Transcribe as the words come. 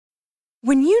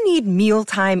When you need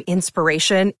mealtime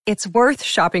inspiration, it's worth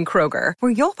shopping Kroger,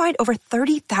 where you'll find over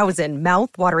 30,000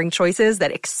 mouth-watering choices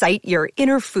that excite your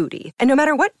inner foodie. And no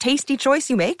matter what tasty choice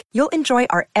you make, you'll enjoy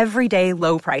our everyday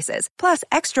low prices, plus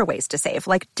extra ways to save,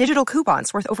 like digital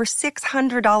coupons worth over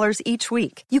 $600 each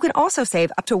week. You can also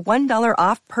save up to $1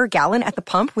 off per gallon at the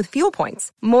pump with fuel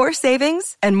points. More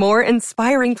savings and more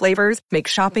inspiring flavors make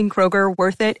shopping Kroger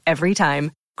worth it every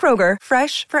time. Kroger,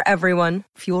 fresh for everyone.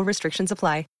 Fuel restrictions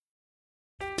apply.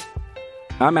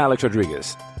 I'm Alex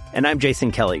Rodriguez. And I'm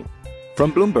Jason Kelly.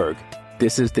 From Bloomberg,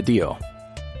 this is The Deal.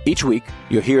 Each week,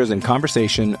 you'll hear us in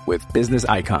conversation with business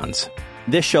icons.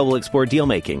 This show will explore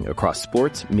deal-making across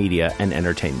sports, media, and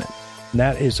entertainment.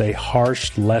 That is a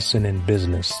harsh lesson in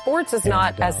business. Sports is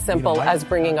not as simple as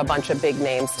bringing a bunch of big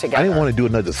names together. I didn't want to do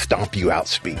another stomp you out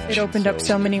speech. It opened up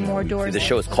so many more doors. The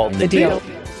show is called The Deal.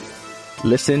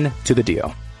 Listen to The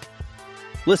Deal.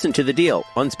 Listen to The Deal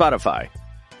on Spotify.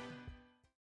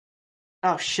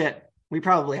 Oh, shit. We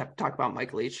probably have to talk about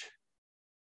Mike Leach.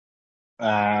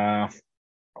 I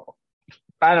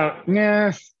don't,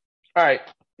 yeah. All right.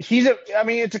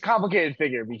 It's a complicated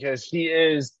figure because he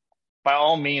is, by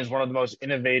all means, one of the most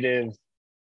innovative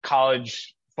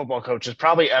college football coaches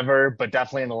probably ever, but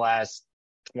definitely in the last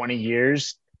 20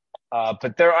 years.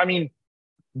 But there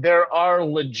are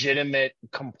legitimate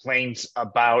complaints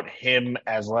about him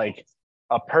as like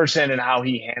a person and how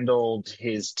he handled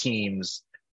his teams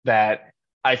that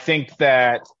I think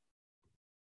that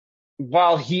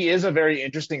while he is a very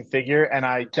interesting figure, and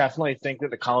I definitely think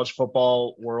that the college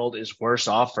football world is worse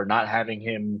off for not having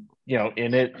him,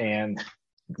 in it and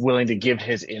willing to give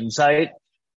his insight.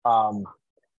 The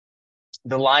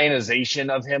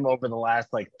lionization of him over the last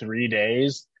 3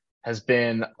 days has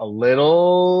been a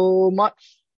little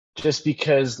much just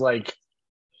because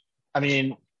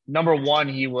number one,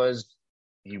 he was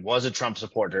a Trump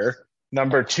supporter.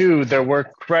 Number two,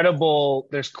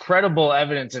 there's credible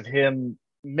evidence of him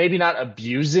maybe not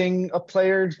abusing a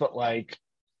player, but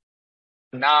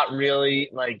not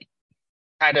really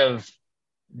kind of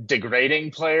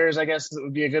degrading players, I guess that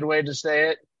would be a good way to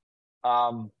say it.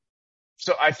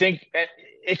 So I think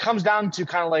it comes down to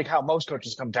kind of how most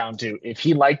coaches come down to. If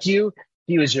he liked you,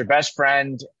 he was your best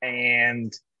friend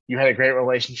and you had a great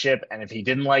relationship. And if he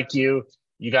didn't like you,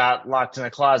 you got locked in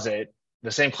a closet. The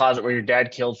same closet where your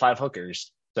dad killed 5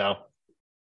 hookers. So,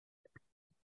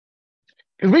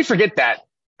 because we forget that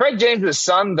Craig James'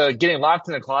 son, the getting locked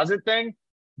in the closet thing,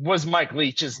 was Mike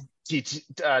Leach's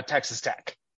Texas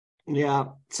Tech. Yeah.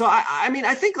 So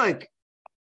I think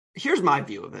here's my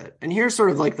view of it, and here's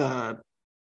sort of the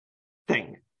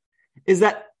thing, is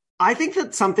that I think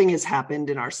that something has happened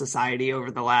in our society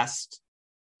over the last,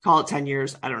 call it 10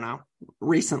 years, I don't know,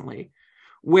 recently,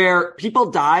 where people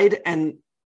died and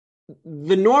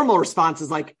the normal response is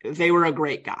they were a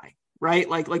great guy, right?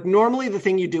 Like normally the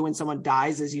thing you do when someone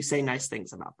dies is you say nice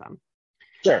things about them.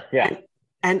 Sure. Yeah.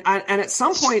 And at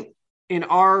some point in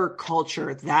our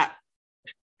culture that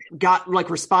got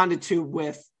responded to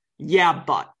with, yeah,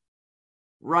 but,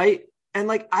 right. And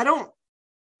I don't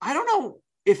know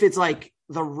if it's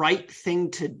the right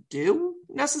thing to do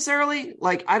necessarily.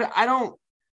 I don't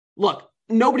look,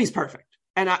 nobody's perfect.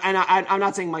 And I'm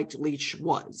not saying Mike Leach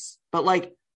was, but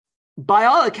by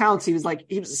all accounts, he was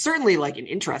certainly an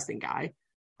interesting guy.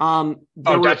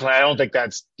 Definitely. I don't think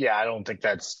that's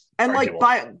and arguable.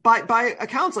 by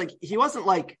accounts, he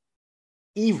wasn't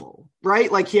evil,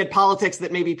 right? He had politics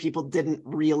that maybe people didn't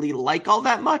really like all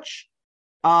that much.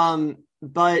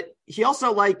 But he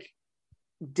also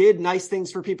did nice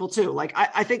things for people too.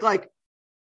 I think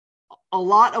a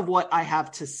lot of what I have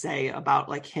to say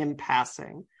about him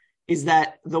passing is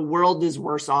that the world is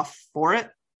worse off for it.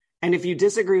 And if you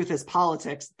disagree with his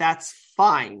politics, that's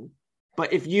fine.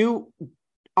 But if you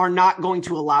are not going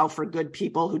to allow for good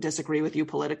people who disagree with you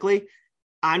politically,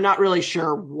 I'm not really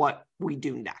sure what we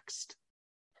do next.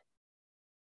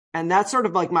 And that's sort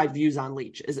of my views on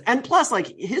Leach and plus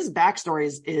his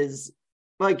backstory is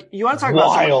you want to talk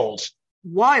about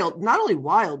wild, not only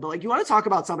wild, but you want to talk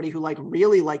about somebody who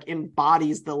really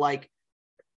embodies the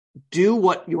do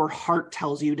what your heart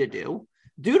tells you to do.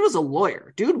 Dude was a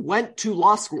lawyer. Dude went to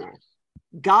law school,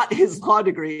 got his law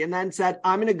degree, and then said,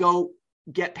 I'm going to go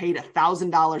get paid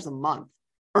 $1,000 a month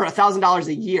or $1,000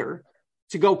 a year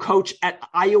to go coach at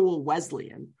Iowa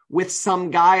Wesleyan with some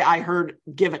guy I heard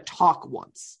give a talk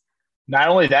once. Not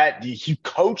only that, he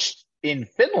coached in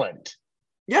Finland.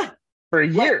 Yeah. For a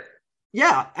year.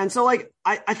 Yeah. And so I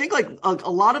think a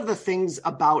lot of the things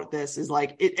about this is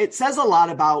it says a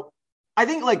lot about, I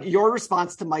think your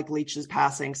response to Mike Leach's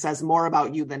passing says more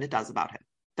about you than it does about him.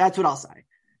 That's what I'll say.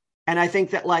 And I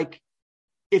think that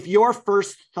if your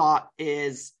first thought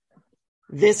is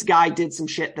this guy did some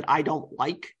shit that I don't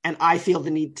like, and I feel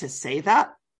the need to say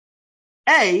that,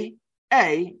 A,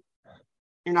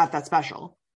 you're not that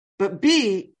special, but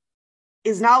B,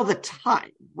 is now the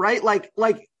time, right? Like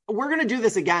we're going to do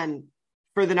this again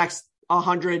for the next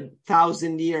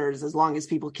 100,000 years, as long as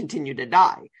people continue to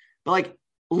die. But like,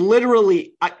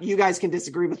 literally, you guys can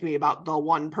disagree with me about the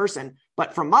one person,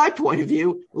 but from my point of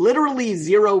view, literally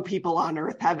 0 people on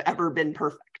earth have ever been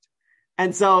perfect.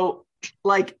 And so,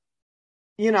 like,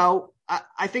 you know,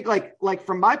 I think like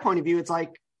from my point of view, it's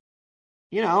like,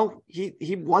 you know,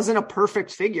 he wasn't a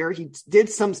perfect figure. He did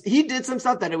some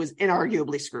stuff that it was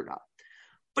inarguably screwed up,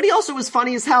 but he also was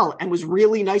funny as hell and was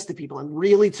really nice to people and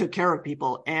really took care of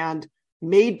people and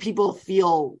made people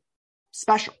feel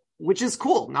special, which is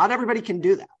cool. Not everybody can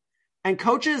do that. And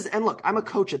coaches, and look, I'm a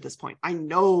coach at this point. I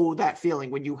know that feeling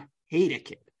when you hate a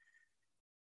kid.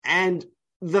 And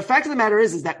the fact of the matter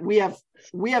is that we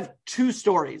have 2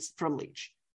 stories from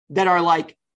Leach that are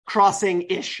like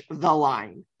crossing-ish the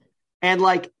line. And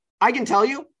like, I can tell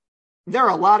you, there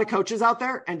are a lot of coaches out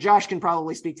there, and Josh can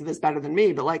probably speak to this better than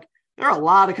me, but like, there are a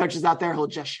lot of coaches out there who'll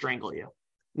just strangle you,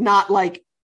 not like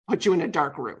put you in a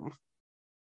dark room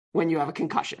when you have a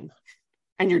concussion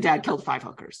and your dad killed 5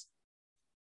 hookers.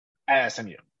 At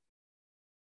SMU.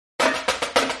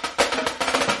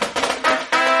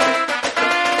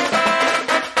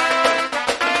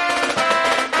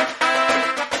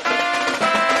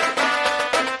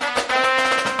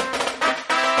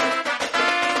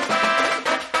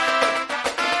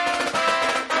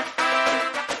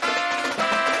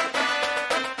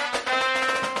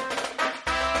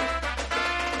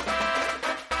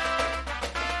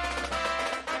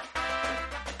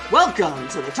 Welcome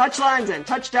to the Touchlines and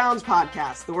Touchdowns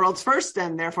podcast, the world's first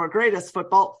and therefore greatest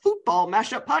football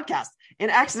mashup podcast, an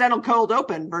accidental cold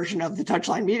open version of the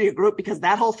Touchline Media Group, because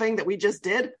that whole thing that we just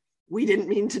did, we didn't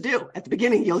mean to do. At the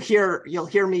beginning, you'll hear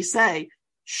me say,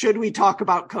 should we talk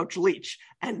about Coach Leach?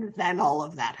 And then all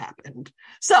of that happened.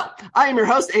 So I am your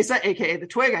host, Asa, aka The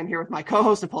Twig. I'm here with my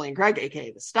co-host, Napoleon Gregg,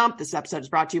 aka The Stump. This episode is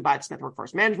brought to you by the Smith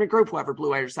Workforce Management Group, whoever Blue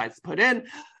Wire decides to put in.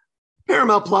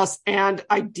 Paramount Plus, and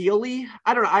ideally,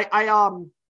 I don't know.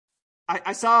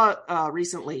 I saw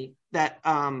recently that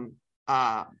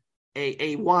a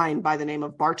wine by the name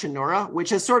of Bartonura,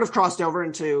 which has sort of crossed over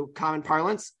into common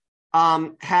parlance,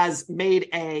 has made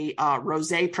a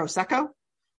rosé prosecco,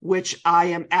 which I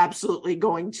am absolutely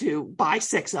going to buy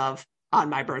 6 of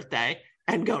on my birthday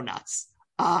and go nuts.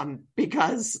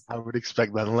 Because I would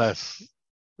expect none less.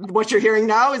 What you're hearing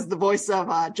now is the voice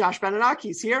of Josh Benenoch.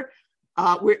 He's here.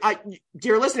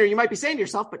 Dear listener, you might be saying to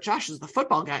yourself, but Josh is the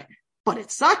football guy, but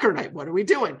it's soccer night. What are we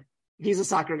doing? He's a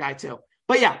soccer guy too.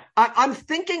 But yeah, I'm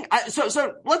thinking,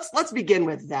 so let's begin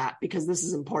with that, because this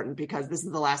is important, because this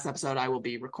is the last episode I will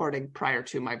be recording prior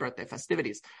to my birthday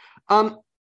festivities. Rosé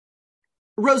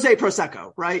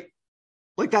Prosecco, right?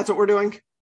 Like, that's what we're doing?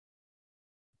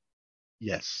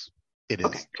 Yes, it is.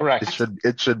 Okay. Correct.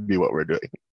 It should be what we're doing.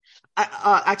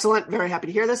 Excellent. Very happy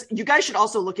to hear this. You guys should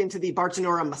also look into the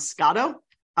Bartonura Moscato.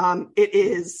 It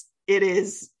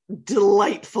is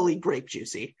delightfully grape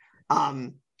juicy.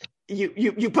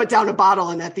 You put down a bottle,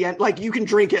 and at the end, like, you can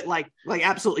drink it like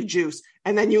absolutely juice.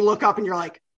 And then you look up and you're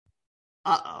like,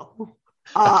 uh-oh.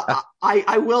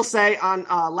 I will say on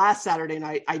last Saturday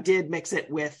night, I did mix it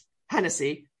with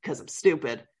Hennessy because I'm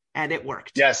stupid, and it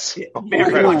worked. Yes. It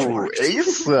very much worked.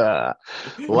 Wow.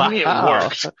 It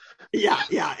worked.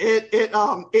 Yeah.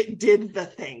 It did the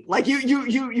thing. Like,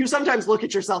 you sometimes look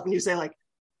at yourself and you say, like,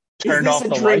 turned off the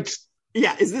lights.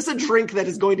 Yeah. Is this a drink that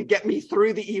is going to get me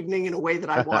through the evening in a way that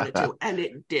I wanted to? And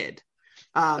it did.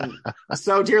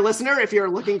 So dear listener, if you're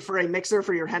looking for a mixer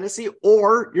for your Hennessy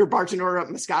or your Bartonura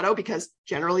Moscato, because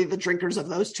generally the drinkers of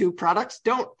those 2 products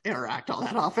don't interact all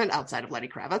that often outside of Lenny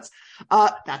Kravitz,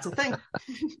 that's a thing.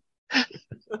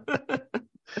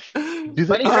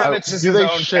 Lenny Kravitz is his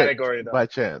own category, though. By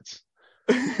chance?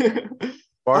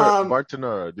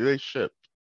 Bartonura, do they ship?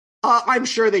 I'm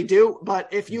sure they do,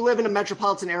 but if you live in a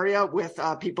metropolitan area with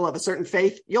people of a certain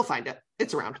faith, you'll find it.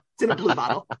 It's around. It's in a blue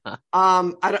bottle.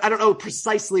 I don't know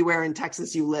precisely where in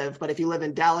Texas you live, but if you live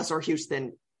in Dallas or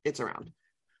Houston, it's around.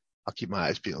 I'll keep my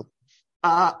eyes peeled.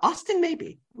 Austin,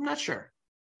 maybe. I'm not sure.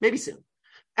 Maybe soon.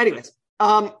 Anyways,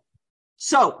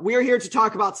 so we're here to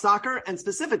talk about soccer, and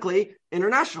specifically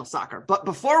international soccer. But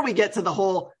before we get to the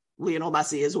whole Lionel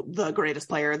Messi is the greatest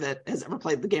player that has ever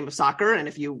played the game of soccer, and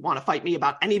if you want to fight me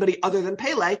about anybody other than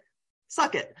Pele,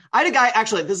 suck it. I had a guy,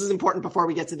 actually, this is important before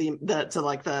we get to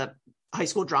the high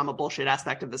school drama bullshit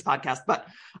aspect of this podcast, but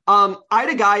I had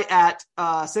a guy at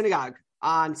synagogue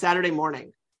on Saturday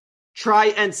morning try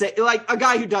and say, like, a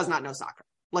guy who does not know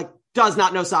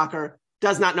soccer,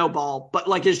 does not know ball, but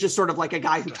like is just sort of like a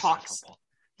guy who talks.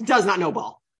 He does not know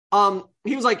ball.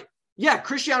 He was like, yeah,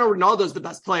 Cristiano Ronaldo is the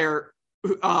best player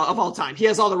of all time. He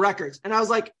has all the records. And I was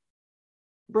like,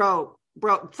 bro,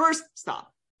 first,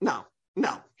 stop. No,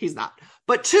 he's not.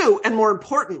 But two, and more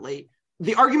importantly,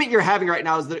 the argument you're having right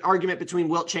now is the argument between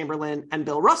Wilt Chamberlain and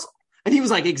Bill Russell. And he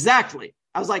was like, exactly.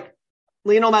 I was like,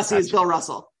 Lionel Messi is Bill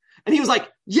Russell. And he was like,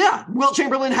 yeah, Wilt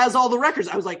Chamberlain has all the records.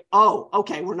 I was like, oh,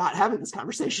 okay, we're not having this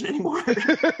conversation anymore.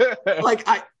 Like,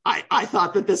 I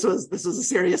thought that this was a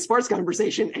serious sports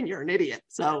conversation, and you're an idiot.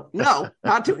 So no,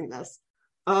 not doing this.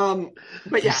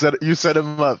 But yeah, you set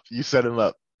him up.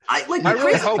 I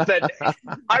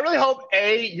really hope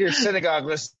A, your synagogue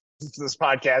listens to this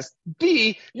podcast.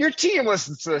 B, your team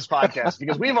listens to this podcast,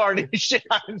 because we've already shit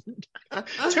on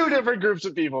two different groups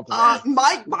of people today.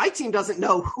 My team doesn't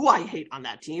know who I hate on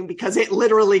that team, because it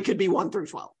literally could be 1 through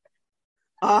 12.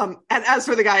 And as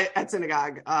for the guy at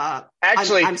synagogue,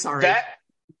 actually, I'm sorry.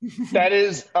 That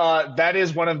is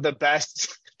one of the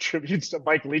best tributes to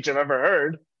Mike Leach I've ever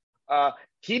heard.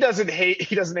 He doesn't hate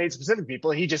specific people.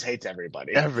 He just hates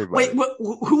everybody. Wait,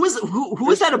 who was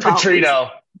that about? Petrino.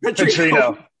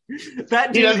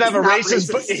 That he doesn't have a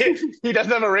racist. He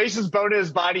doesn't have a racist bone in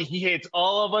his body. He hates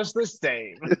all of us the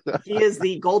same. He is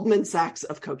the Goldman Sachs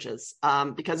of coaches.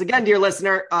 Because again, dear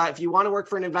listener, if you want to work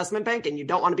for an investment bank and you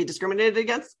don't want to be discriminated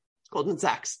against, Goldman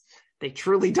Sachs. They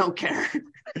truly don't care.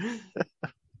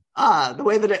 The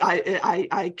way that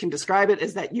I can describe it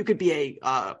is that you could be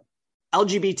a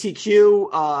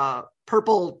LGBTQ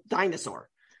purple dinosaur,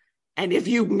 and if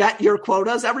you met your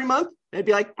quotas every month, they'd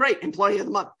be like, great, employee of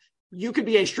the month. You could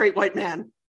be a straight white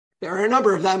man. There are a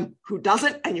number of them who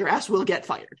doesn't, and your ass will get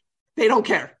fired. They don't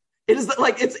care. It is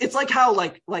like it's like how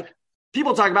like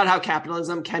people talk about how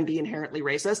capitalism can be inherently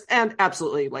racist, and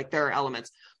absolutely, like, there are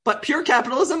elements, but pure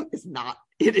capitalism is not.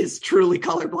 It is truly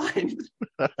colorblind.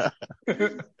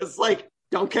 It's like,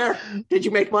 don't care. Did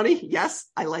you make money? Yes,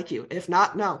 I like you. If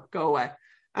not, no, go away.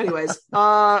 Anyways,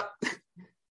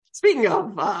 speaking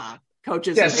of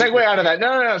coaches, segue out of that. No,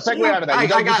 segue out of that.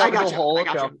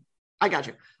 I got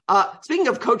you. Speaking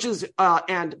of coaches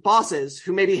and bosses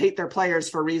who maybe hate their players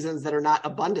for reasons that are not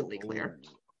abundantly clear.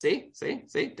 See,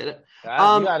 did it. You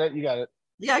got it.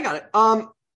 Yeah, I got it.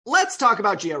 Let's talk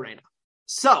about Gio Reyna.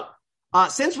 So,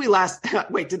 since we last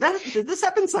wait, did this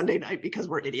happen Sunday night because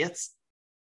we're idiots?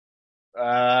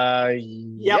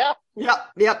 Yep.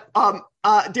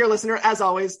 Dear listener, as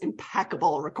always,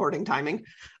 impeccable recording timing.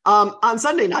 On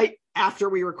Sunday night, after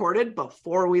we recorded,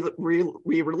 before we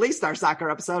released our soccer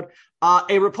episode,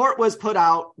 a report was put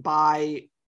out by,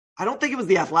 I don't think it was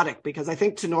The Athletic, because I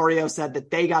think Tenorio said that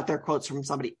they got their quotes from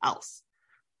somebody else.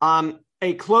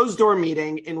 A closed door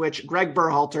meeting in which Greg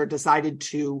Berhalter decided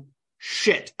to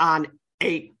shit on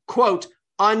a, quote,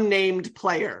 unnamed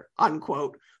player,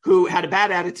 unquote, who had a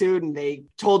bad attitude, and they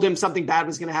told him something bad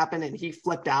was going to happen, and he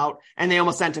flipped out, and they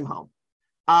almost sent him home.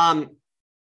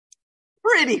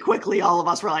 Pretty quickly, all of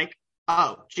us were like,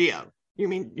 oh, Gio. You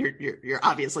mean you're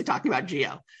obviously talking about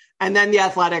Gio. And then The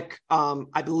Athletic,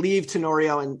 I believe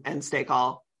Tenorio and Stage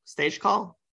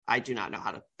Call. I do not know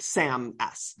how to, Sam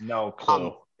S. No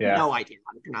clue. No idea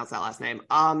how to pronounce that last name.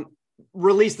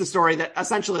 Released the story that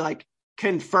essentially like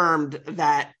confirmed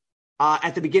that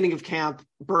at the beginning of camp,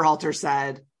 Berhalter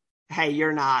said, hey,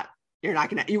 you're going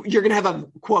to have a,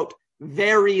 quote,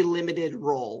 very limited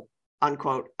role,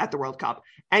 unquote, at the World Cup.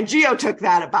 And Gio took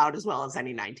that about as well as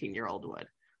any 19-year-old would,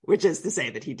 which is to say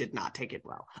that he did not take it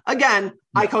well. Again,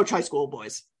 I coach high school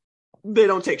boys. They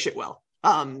don't take shit well.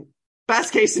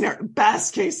 Best case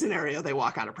scenario, they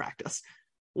walk out of practice.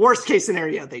 Worst case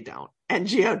scenario, they don't. And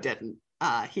Gio didn't.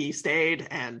 He stayed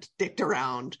and dicked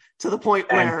around to the point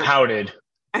where...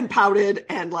 And pouted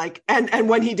and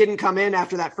when he didn't come in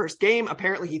after that first game,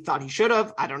 apparently he thought he should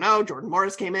have. I don't know. Jordan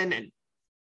Morris came in and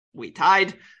we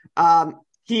tied.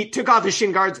 He took off his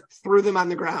shin guards, threw them on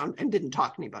the ground, and didn't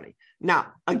talk to anybody.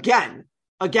 Now, again,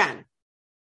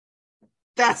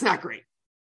 that's not great.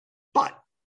 But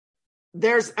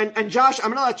there's, and Josh,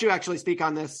 I'm going to let you actually speak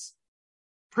on this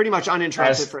pretty much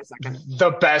uninterrupted for a second.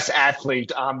 The best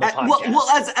athlete on the podcast. Well,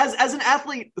 as an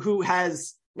athlete who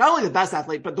has, not only the best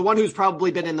athlete, but the one who's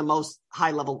probably been in the most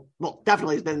high level, well,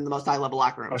 definitely has been in the most high level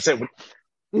locker room.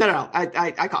 No,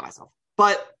 I caught myself.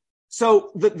 But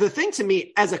so the thing to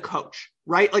me as a coach,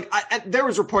 right? Like there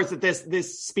was reports that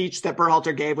this speech that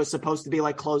Berhalter gave was supposed to be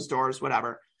like closed doors,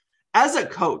 whatever. As a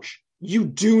coach, you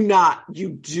do not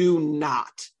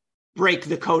break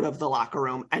the code of the locker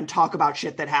room and talk about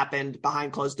shit that happened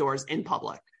behind closed doors in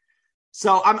public.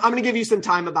 So I'm going to give you some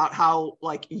time about how,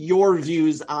 like, your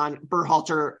views on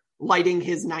Berhalter lighting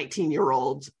his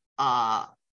 19-year-old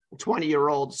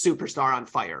 20-year-old superstar on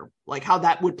fire, like how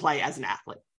that would play as an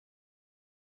athlete.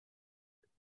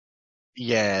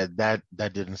 Yeah, that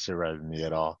didn't sit right with me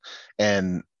at all.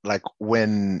 And like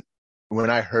when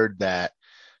I heard that,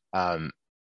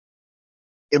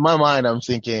 in my mind, I'm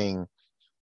thinking,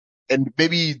 and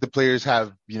maybe the players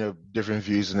have, different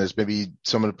views in this. Maybe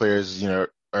some of the players,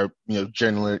 are,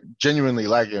 genuinely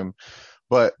like him.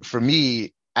 But for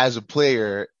me, as a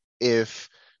player, if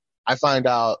I find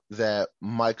out that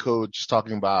my coach is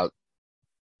talking about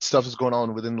stuff that's going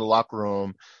on within the locker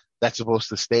room that's supposed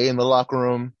to stay in the locker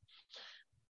room,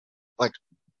 like,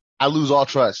 I lose all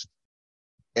trust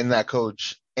in that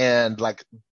coach. And like,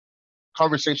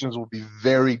 conversations will be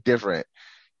very different.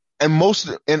 And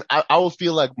I will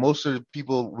feel like most of the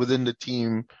people within the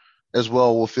team as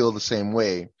well will feel the same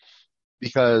way,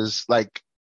 because like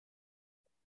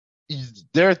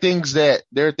there are things that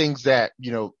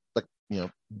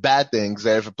bad things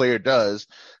that if a player does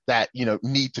that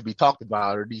need to be talked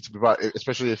about or need to be brought,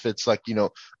 especially if it's like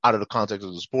out of the context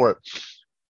of the sport.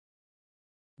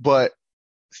 But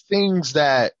things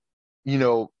that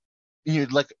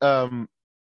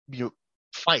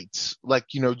fights, like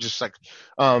just like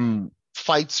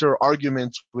fights or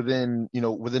arguments within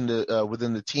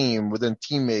the team, within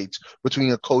teammates,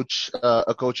 between a coach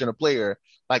and a player,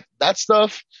 like that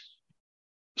stuff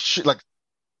like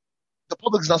the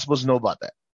public's not supposed to know about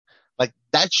that. Like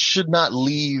that should not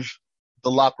leave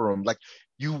the locker room. Like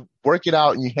you work it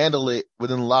out and you handle it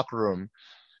within the locker room.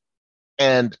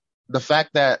 And the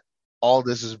fact that all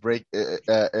this is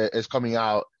coming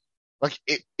out, like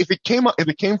if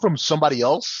it came from somebody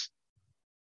else,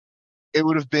 it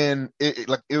would have been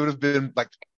like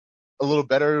a little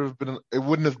better. It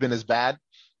wouldn't have been as bad.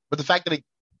 But the fact that it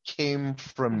came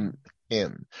from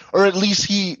him, or at least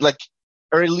he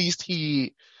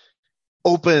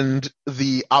opened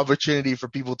the opportunity for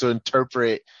people to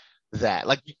interpret that.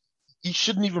 Like he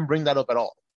shouldn't even bring that up at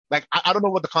all. Like I don't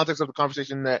know what the context of the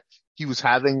conversation that he was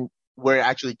having where it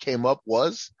actually came up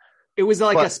was. It was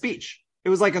like a speech. It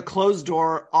was like a closed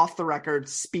door, off the record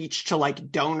speech to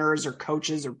like donors or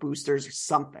coaches or boosters or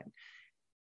something.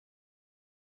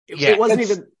 It wasn't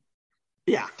even.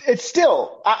 Yeah, it's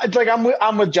still like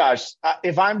I'm with Josh.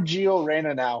 If I'm Gio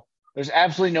Reyna now, there's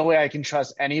absolutely no way I can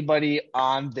trust anybody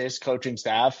on this coaching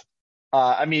staff.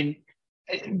 I mean,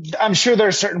 I'm sure there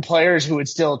are certain players who would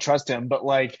still trust him, but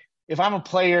like if I'm a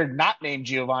player not named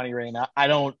Giovanni Reyna, I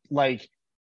don't like.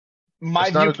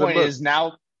 My viewpoint is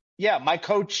now, my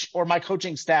coach or my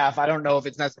coaching staff, I don't know if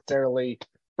it's necessarily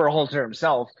Berhalter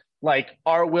himself, like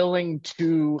are willing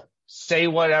to say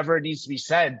whatever needs to be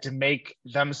said to make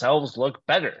themselves look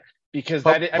better. Because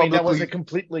that wasn't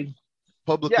completely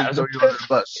publicly throw you under the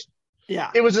bus. Yeah.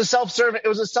 It was a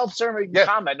self-serving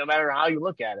comment, no matter how you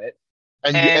look at it.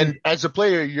 And as a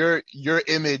player, your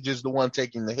image is the one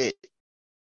taking the hit.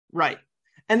 Right.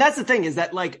 And that's the thing, is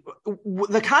that like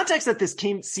the context that this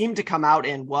seemed to come out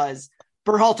in was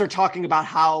Berhalter talking about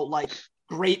how like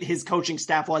great his coaching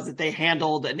staff was, that they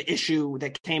handled an issue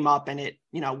that came up and it,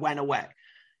 went away.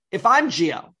 If I'm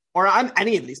Gio or I'm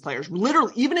any of these players,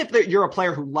 literally, even if you're a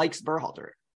player who likes Berhalter,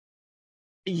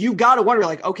 you got to wonder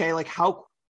like, okay, like how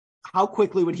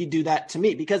quickly would he do that to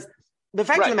me? Because the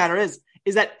fact of the matter is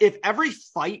that if every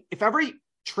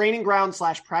training ground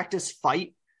 / practice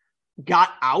fight got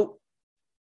out,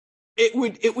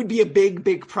 it would be a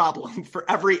big problem for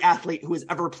every athlete who has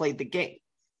ever played the game.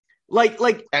 Like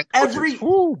every,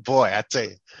 oh boy, I tell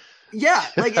you. Yeah.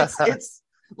 Like it's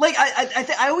like,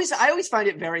 I always find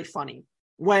it very funny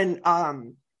when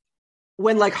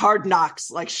like Hard Knocks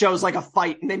like shows like a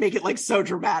fight and they make it like so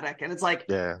dramatic. And it's like,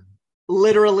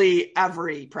 literally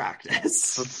every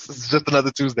practice. It's just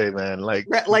another Tuesday, man. Like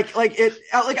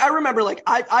I remember like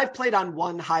I've played on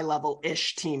one high level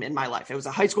ish team in my life. It was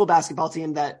a high school basketball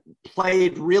team that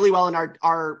played really well in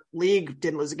our league,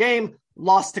 didn't lose a game,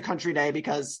 lost to Country Day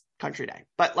because Country Day,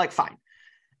 but like fine.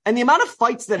 And the amount of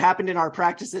fights that happened in our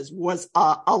practices was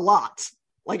a lot.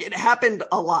 Like it happened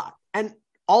a lot. And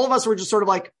all of us were just sort of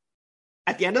like,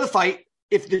 at the end of the fight,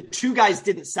 if the two guys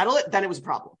didn't settle it, then it was a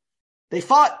problem. They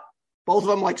fought. Both of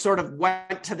them like sort of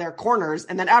went to their corners,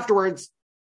 and then afterwards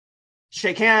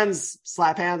shake hands,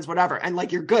 slap hands, whatever. And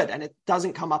like, you're good. And it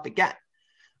doesn't come up again.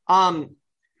 But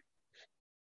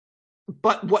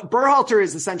what Berhalter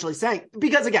is essentially saying,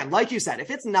 because again, like you said,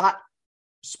 if it's not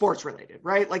sports related,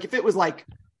 right? Like if it was like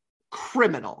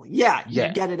criminal, you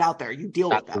get it out there, you deal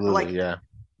with that. But like,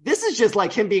 this is just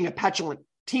like him being a petulant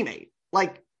teammate.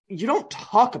 Like you don't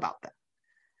talk about that.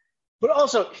 But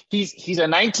also he's a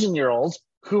 19-year-old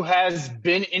who has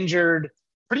been injured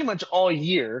pretty much all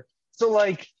year. So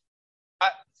like,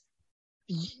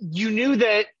 you knew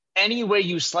that any way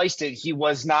you sliced it, he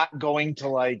was not going to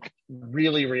like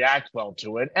really react well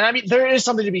to it. And I mean, there is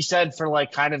something to be said for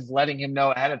like kind of letting him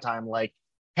know ahead of time, like,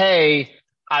 hey,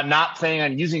 I'm not planning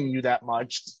on using you that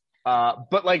much.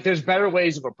 But like, there's better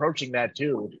ways of approaching that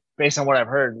too, based on what I've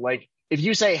heard. Like, if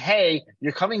you say, hey,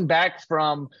 you're coming back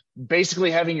from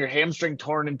basically having your hamstring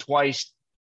torn in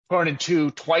two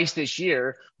twice this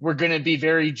year, we're going to be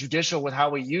very judicial with how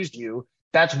we used you.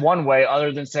 That's one way,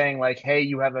 other than saying like, hey,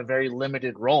 you have a very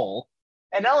limited role.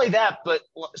 And not only that, but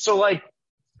so like,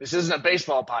 this isn't a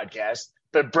baseball podcast,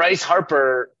 but Bryce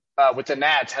Harper with the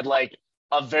Nats had like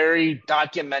a very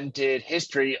documented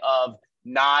history of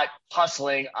not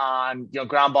hustling on,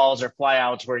 ground balls or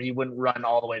flyouts where he wouldn't run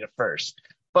all the way to first.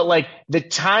 But like the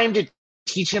time to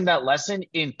teach him that lesson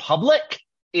in public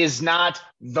is not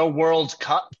the World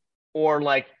Cup or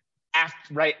like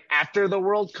right after the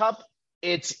World Cup.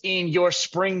 It's in your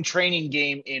spring training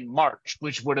game in March,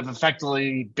 which would have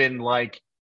effectively been like,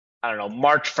 I don't know,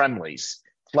 March friendlies.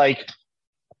 Like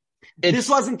this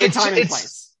wasn't the time and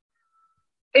place.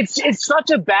 It's such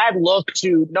a bad look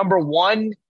to, number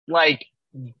one, like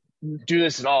do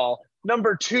this at all.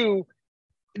 Number two,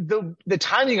 the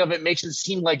timing of it makes it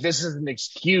seem like this is an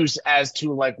excuse as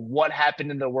to like what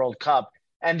happened in the World Cup.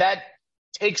 And that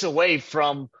takes away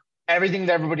from everything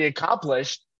that everybody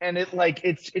accomplished. And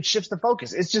it shifts the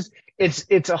focus.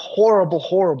 It's a horrible,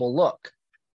 horrible look.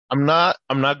 I'm not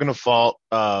going to fault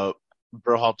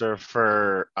Berhalter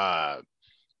for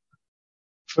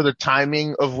the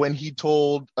timing of when he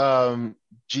told Gio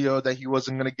that he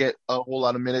wasn't going to get a whole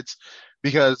lot of minutes,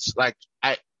 because like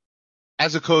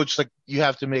as a coach, like you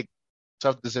have to make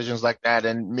tough decisions like that.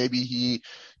 And maybe he,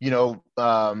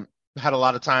 had a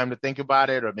lot of time to think about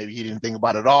it, or maybe he didn't think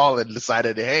about it at all and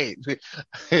decided, hey,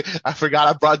 I forgot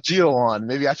I brought Gio on.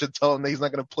 Maybe I should tell him that he's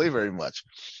not going to play very much.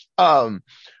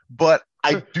 But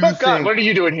I do think, God, what are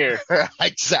you doing here?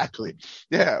 Exactly.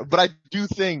 Yeah. But I do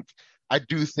think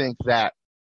that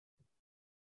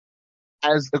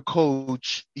as a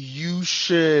coach, you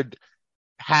should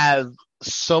have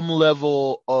some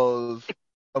level of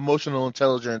emotional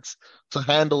intelligence to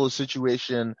handle a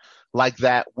situation like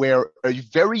that, where a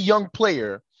very young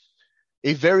player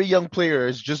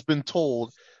has just been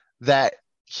told that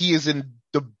he is in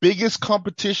the biggest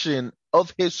competition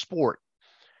of his sport.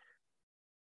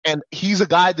 And he's a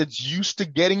guy that's used to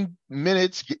getting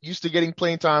minutes, used to getting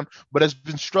playing time, but has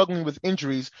been struggling with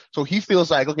injuries. So he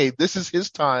feels like, okay, this is his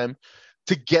time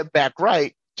to get back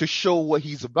right, to show what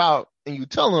he's about. And you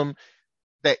tell him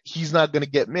that he's not going to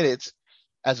get minutes.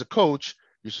 As a coach,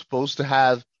 you're supposed to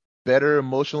have better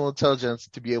emotional intelligence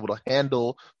to be able to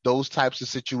handle those types of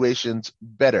situations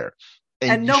better.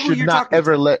 And you should not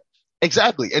ever let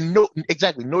exactly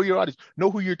know your audience,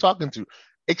 know who you're talking to.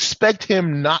 Expect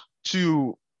him not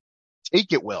to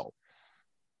take it well.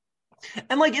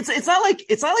 And like it's not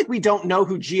like we don't know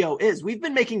who Gio is. We've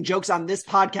been making jokes on this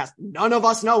podcast. None of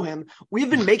us know him.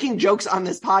 We've been making jokes on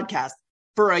this podcast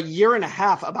for a year and a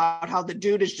half about how the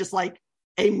dude is just like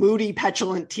a moody,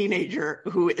 petulant teenager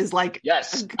who is like a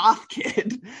goth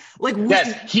kid. Like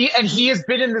he has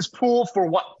been in this pool for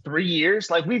 3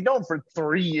 years? Like we've known for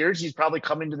 3 years he's probably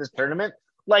come into this tournament.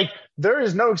 Like there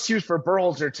is no excuse for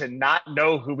Berhalter to not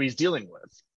know who he's dealing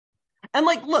with. And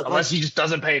like, look, unless he just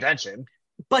doesn't pay attention.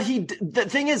 But the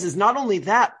thing is not only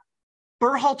that,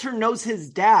 Berhalter knows his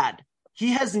dad.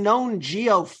 He has known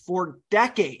Gio for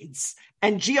decades,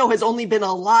 and Gio has only been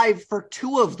alive for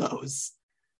 2 of those.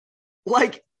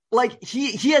 Like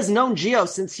he has known Gio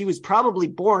since he was probably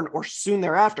born or soon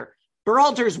thereafter.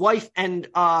 Berhalter's wife and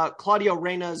Claudio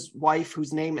Reyna's wife,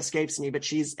 whose name escapes me, but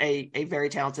she's a very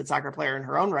talented soccer player in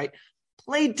her own right,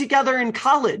 played together in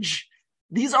college.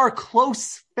 These are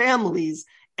close families.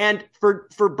 And for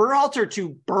Berhalter to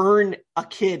burn a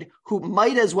kid who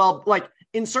might as well, like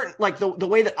in certain, like the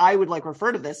way that I would like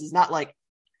refer to this is not like,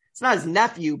 it's not his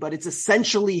nephew, but it's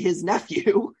essentially his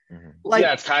nephew. Mm-hmm. Like,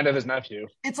 yeah, it's kind of his nephew.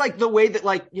 It's like the way that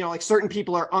like, like certain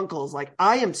people are uncles. Like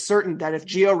I am certain that if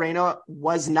Gio Reyna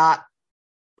was not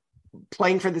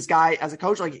playing for this guy as a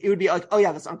coach, like it would be like, oh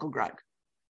yeah, that's Uncle Greg,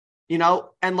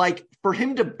 and like for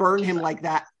him to burn him like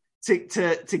that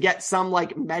to get some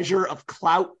like measure of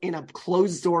clout in a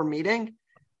closed door meeting.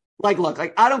 Like, look,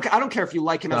 like I don't care if you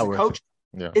like him as a coach.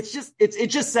 Yeah. It's just, it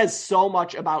just says so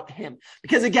much about him,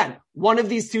 because again, one of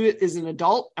these two is an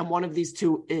adult and one of these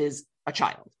two is a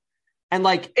child. And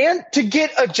to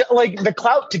get the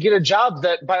clout to get a job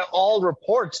that by all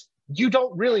reports, you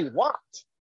don't really want.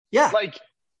 Yeah. Like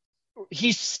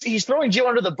he's throwing Gio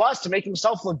under the bus to make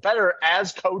himself look better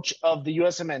as coach of the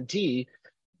USMNT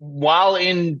while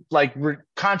in like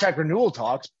contract renewal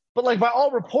talks. But like by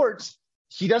all reports,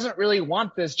 he doesn't really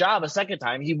want this job a second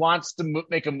time. He wants to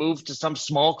make a move to some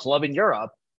small club in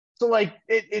Europe. So like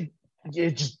it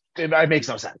makes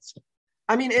no sense.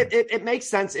 I mean, it makes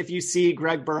sense if you see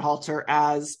Greg Berhalter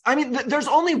as, I mean, there's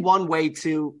only one way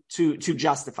to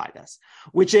justify this,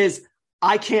 which is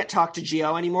I can't talk to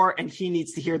Gio anymore and he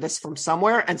needs to hear this from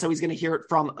somewhere. And so he's going to hear it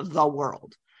from the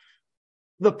world.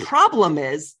 The problem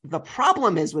is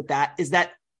with that is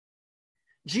that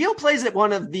Gio plays at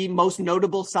one of the most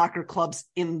notable soccer clubs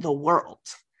in the world.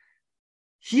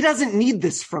 He doesn't need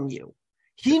this from you.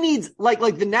 He needs like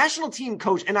the national team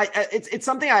coach. And it's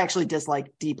something I actually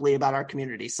dislike deeply about our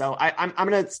community. So I'm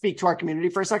going to speak to our community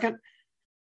for a second.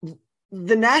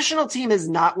 The national team is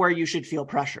not where you should feel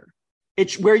pressure.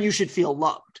 It's where you should feel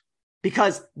loved,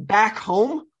 because back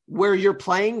home where you're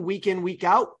playing week in, week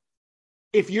out,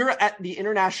 if you're at the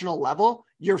international level,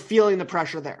 you're feeling the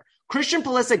pressure there. Christian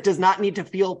Pulisic does not need to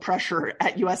feel pressure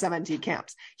at USMNT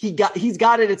camps. He's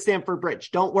got it at Stamford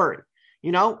Bridge. Don't worry.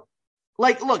 You know,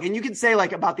 like, look, and you can say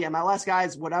like about the MLS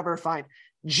guys, whatever, fine.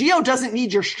 Gio doesn't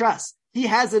need your stress. He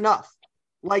has enough.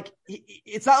 Like,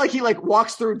 it's not like he like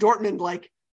walks through Dortmund like,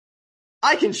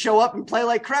 I can show up and play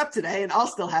like crap today and I'll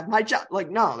still have my job.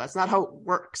 Like, no, that's not how it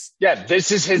works. Yeah,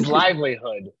 this is his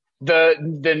livelihood.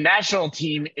 The national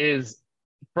team is,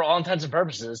 for all intents and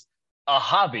purposes, a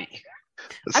hobby.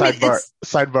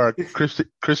 Sidebar.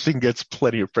 Christian gets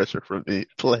plenty of pressure from me.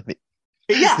 Plenty.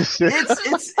 Yeah, he's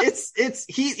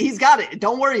got it.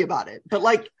 Don't worry about it. But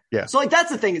like, yeah. So like, that's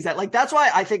the thing is that like, that's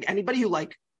why I think anybody who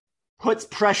like puts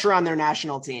pressure on their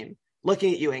national team,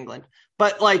 looking at you, England,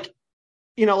 but like,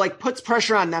 you know, like puts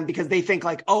pressure on them because they think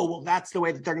like, oh, well, that's the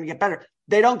way that they're going to get better.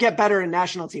 They don't get better in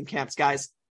national team camps, guys.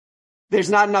 There's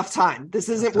not enough time. This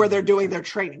isn't where they're doing their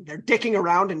training. They're dicking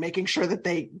around and making sure that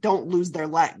they don't lose their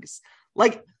legs.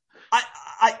 Like,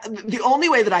 the only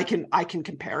way that I can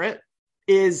compare it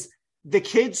is the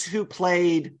kids who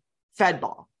played Fed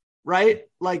ball, right?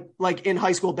 Like in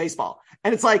high school baseball.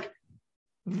 And it's like,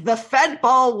 the Fed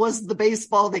ball was the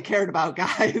baseball they cared about,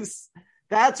 guys.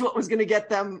 That's what was going to get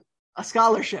them a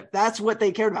scholarship. That's what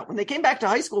they cared about. When they came back to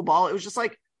high school ball, it was just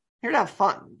like, here to have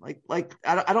fun. Like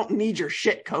I don't need your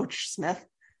shit, Coach Smith.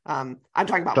 I'm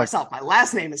talking about myself. My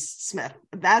last name is Smith.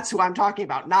 That's who I'm talking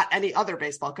about, not any other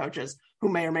baseball coaches who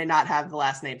may or may not have the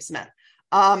last name Smith.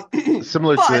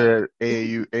 Similar to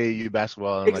AAU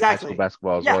basketball and exactly. Like high school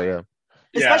basketball as well, yeah.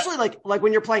 Especially like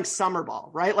when you're playing summer ball,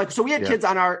 right? Like, so we had kids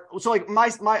on our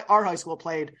high school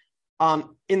played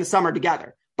in the summer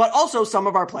together, but also some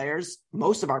of our players,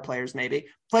 most of our players maybe,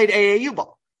 played AAU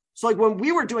ball. So like when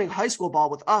we were doing high school ball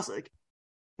with us, like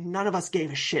none of us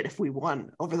gave a shit if we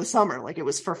won over the summer. Like it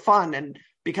was for fun. And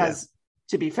because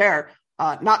to be fair,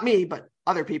 not me, but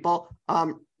other people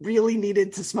really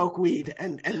needed to smoke weed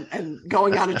and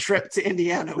going on a trip to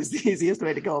Indiana was the easiest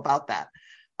way to go about that.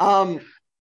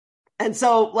 And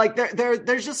so like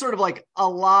there's just sort of like a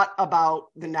lot about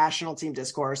the national team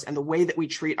discourse and the way that we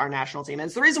treat our national team. And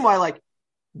it's the reason why like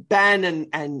Ben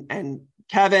and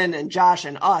Kevin and Josh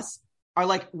and us are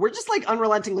like, we're just like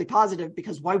unrelentingly positive,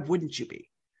 because why wouldn't you be?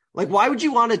 Like, why would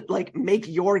you want to like make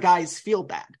your guys feel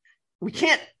bad? We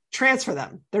can't transfer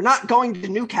them. They're not going to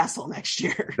Newcastle next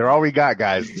year. They're all we got,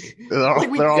 guys. They're all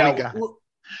we got.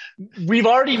 We've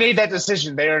already made that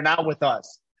decision. They are not with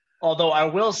us. Although I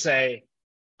will say,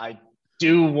 I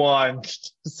do want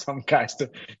some guys to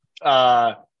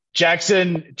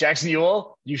Jackson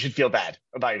Ewell, you should feel bad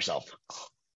about yourself.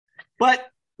 But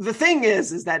the thing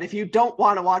is that if you don't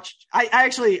want to watch,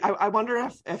 I wonder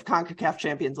if CONCACAF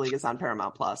Champions League is on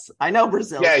Paramount Plus. I know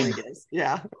Brazil's league is.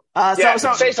 Yeah.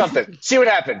 So say something. See what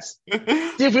happens. See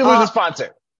if we lose a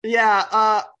sponsor.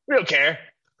 Yeah. We don't care.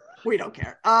 We don't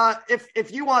care.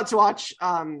 If you want to watch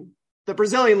the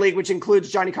Brazilian league, which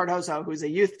includes Johnny Cardoso, who's a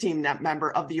youth team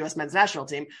member of the U.S. men's national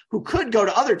team, who could go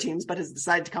to other teams, but has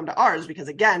decided to come to ours because,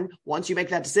 again, once you make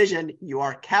that decision, you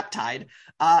are cap tied.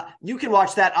 You can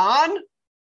watch that on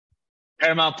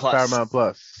Paramount Plus. Paramount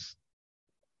Plus.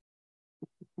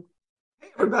 Hey,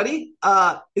 everybody.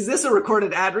 Is this a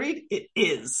recorded ad read? It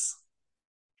is.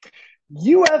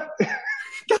 God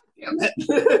damn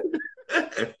it.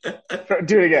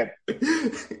 Do it again.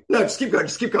 No, just keep going.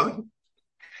 Just keep going.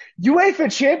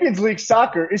 UEFA Champions League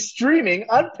Soccer is streaming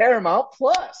on Paramount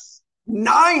Plus.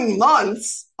 9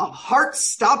 months of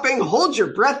heart-stopping,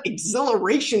 hold-your-breath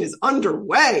exhilaration is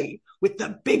underway with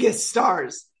the biggest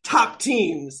stars, top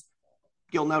teams,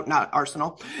 you'll note not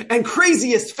Arsenal, and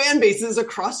craziest fan bases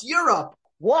across Europe.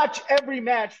 Watch every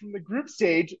match from the group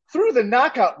stage through the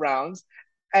knockout rounds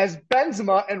as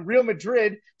Benzema and Real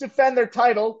Madrid defend their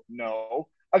title, no.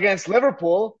 Against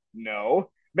Liverpool, no.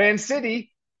 Man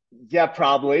City, yeah,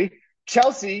 probably.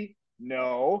 Chelsea,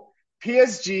 no.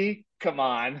 PSG, come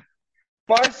on.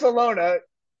 Barcelona,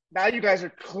 now you guys are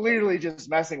clearly just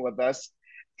messing with us.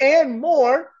 And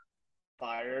more,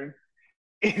 Bayern,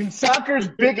 in soccer's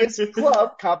biggest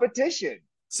club competition.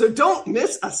 So don't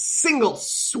miss a single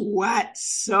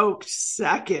sweat-soaked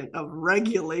second of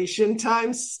regulation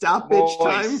time, stoppage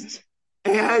time,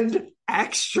 and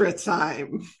extra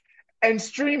time. And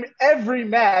stream every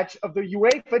match of the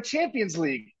UEFA Champions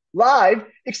League live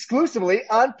exclusively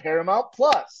on Paramount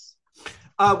Plus.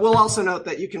 We'll also note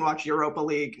that you can watch Europa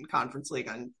League and Conference League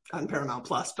on Paramount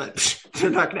Plus, but they're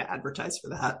not going to advertise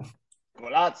for that.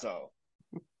 Golazo.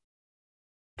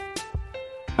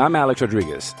 I'm Alex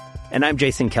Rodriguez. And I'm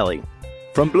Jason Kelly.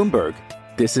 From Bloomberg,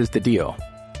 this is The Deal.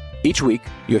 Each week,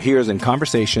 you'll hear us in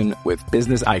conversation with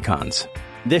business icons.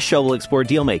 This show will explore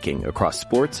deal-making across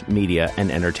sports, media,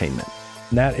 and entertainment.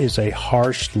 That is a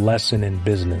harsh lesson in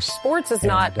business. Sports is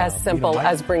not as simple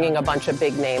as bringing a bunch of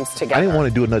big names together. I didn't want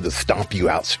to do another stomp you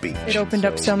out speech. It opened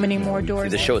up so many more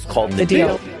doors. The show is called The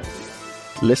Deal.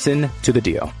 Listen to The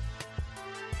Deal.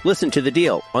 Listen to The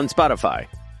Deal on Spotify.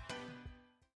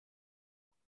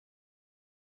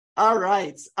 All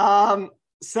right.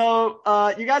 So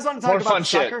you guys want to talk about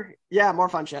soccer? Shit. Yeah, more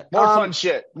fun shit.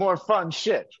 More fun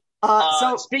shit.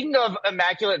 So speaking of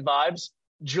immaculate vibes,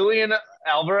 Julian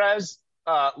Alvarez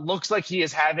looks like he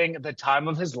is having the time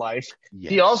of his life.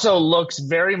 Yes. He also looks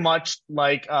very much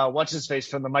like what's his face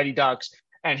from the Mighty Ducks,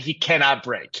 and he cannot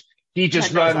break. He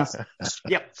just runs.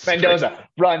 Yep, Mendoza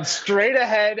runs straight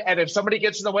ahead, and if somebody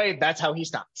gets in the way, that's how he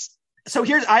stops. So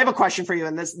I have a question for you,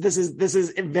 and this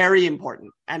is very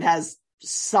important and has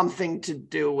something to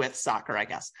do with soccer, I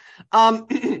guess.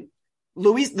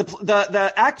 Luis,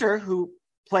 the actor who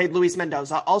played Luis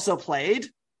Mendoza also played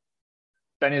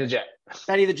Benny the Jet.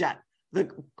 Benny the Jet. The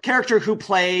character who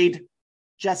played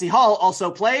Jesse Hall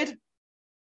also played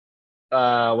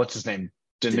what's his name?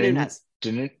 Nunez.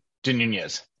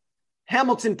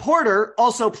 Hamilton Porter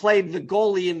also played the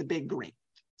goalie in The Big Green.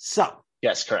 So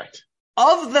yes, correct.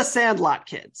 Of the Sandlot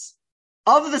kids,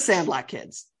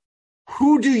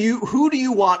 who do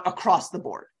you want across the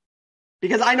board?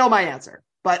 Because I know my answer,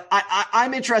 but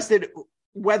I'm interested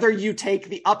whether you take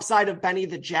the upside of Benny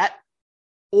the Jet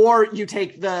or you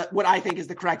take what I think is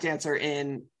the correct answer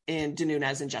in De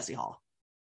Nunez and Jesse Hall.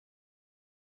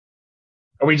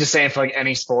 Are we just saying for like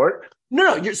any sport?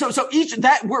 No. So each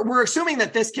that we're assuming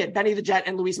that this kid, Benny the Jet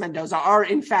and Luis Mendoza, are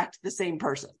in fact the same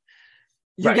person.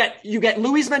 You get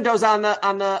Luis Mendoza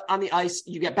on the ice.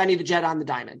 You get Benny the Jet on the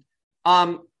diamond.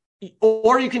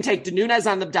 Or you can take De Nunez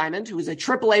on the diamond, who is a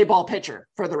AAA ball pitcher,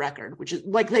 for the record, which is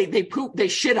like they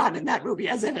shit on in that movie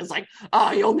as if it's like,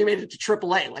 he only made it to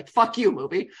AAA. Like, fuck you,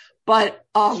 movie. But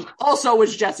also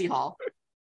was Jesse Hall,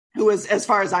 who is, as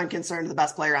far as I'm concerned, the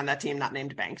best player on that team, not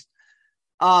named Banks.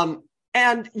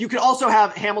 And you could also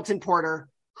have Hamilton Porter,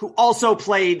 who also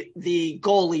played the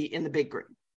goalie in The Big Green.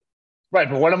 Right,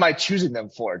 but what am I choosing them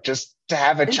for? Just to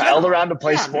have a child around to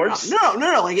play sports? No.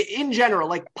 Like in general,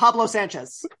 like Pablo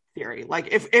Sanchez theory. Like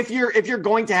if you're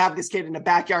going to have this kid in a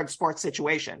backyard sports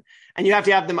situation, and you have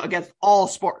to have them against all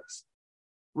sports,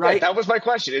 right? That was my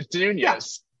question. It's De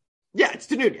Nunez. Yeah, it's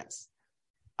De Nunez.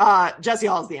 Jesse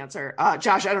Hall is the answer.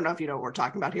 Josh, I don't know if you know what we're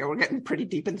talking about here. We're getting pretty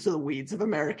deep into the weeds of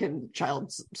American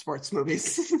child sports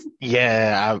movies.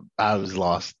 Yeah, I was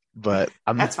lost. But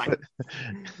that's fine.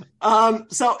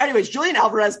 So anyways, Julian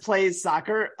Alvarez plays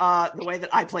soccer the way that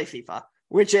I play FIFA,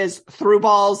 which is through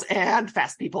balls and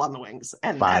fast people on the wings.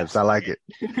 And vibes. I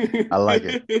like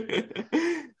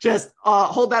it. Just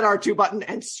hold that R2 button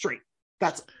and straight.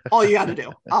 That's all you got to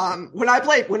do. When I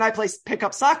play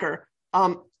pickup soccer,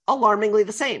 alarmingly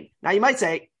the same. Now you might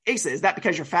say, Asa, is that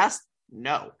because you're fast?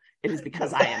 No. It is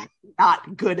because I am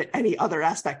not good at any other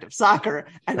aspect of soccer,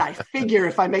 and I figure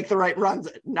if I make the right runs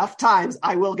enough times,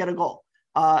 I will get a goal.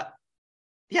 Yeah,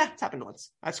 it's happened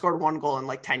once. I scored one goal in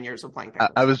like 10 years of playing.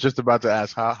 I was just about to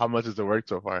ask how much has it worked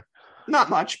so far? Not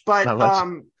much, but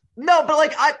no, but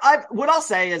like I've what I'll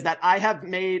say is that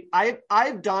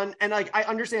I've done, and like I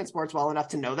understand sports well enough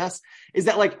to know this, is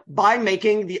that like by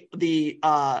making the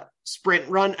sprint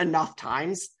run enough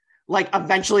times, like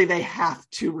eventually they have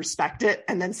to respect it,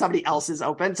 and then somebody else is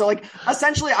open. So like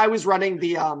essentially I was running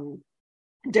the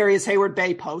Darius Hayward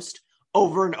Bay post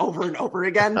over and over and over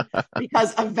again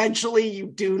because eventually you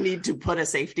do need to put a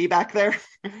safety back there.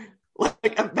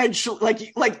 Like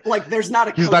eventually like there's not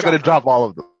a he's not going to drop all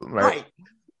of them, right?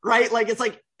 Like it's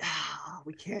like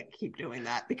we can't keep doing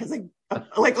that because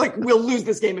like we'll lose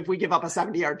this game if we give up a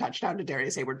 70-yard touchdown to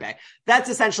Darius Hayward Bay. That's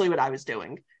essentially what I was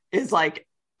doing. Is like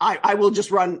I will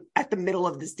just run at the middle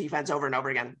of this defense over and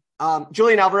over again.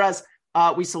 Julian Alvarez,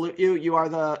 we salute you. You are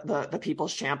the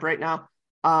people's champ right now.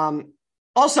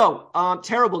 Also,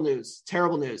 terrible news.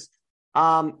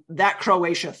 That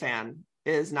Croatia fan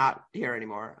is not here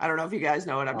anymore. I don't know if you guys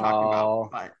know what I'm talking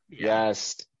about, but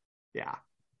yes. Yeah.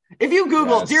 If you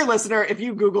Google, dear listener, if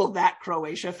you Google that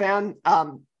Croatia fan,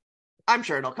 I'm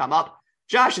sure it'll come up.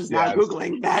 Josh is now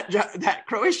Googling that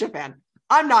Croatia fan.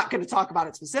 I'm not going to talk about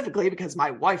it specifically because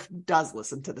my wife does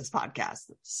listen to this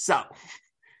podcast. So.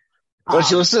 Does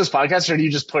she listen to this podcast, or do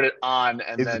you just put it on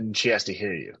and then she has to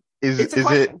hear you? Is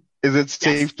it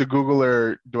safe to Google,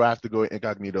 or do I have to go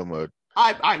incognito mode?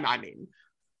 I mean,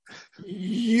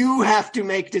 you have to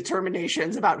make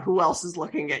determinations about who else is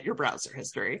looking at your browser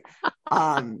history.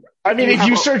 I mean, if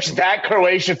you search that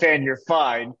Croatia fan, you're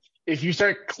fine. If you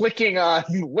start clicking on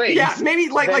links, maybe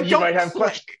like you don't might have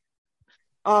click.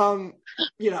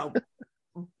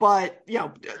 But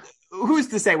who's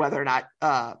to say whether or not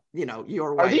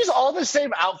your wife? Are these all the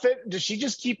same outfit? Does she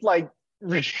just keep like?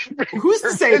 Who's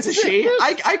to say it's a she?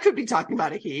 I could be talking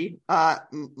about a he. But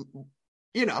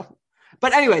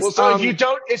anyways,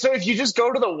 if you just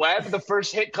go to the web, the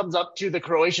first hit comes up to the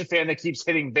Croatia fan that keeps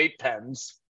hitting vape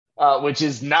pens, which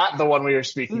is not the one we were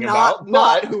speaking about.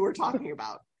 Not who we're talking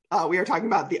about. We are talking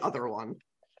about the other one.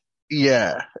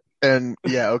 Yeah, and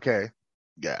okay,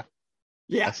 yeah.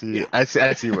 Yeah,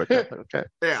 I see what. Okay.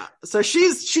 Yeah, so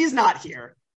she's not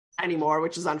here anymore,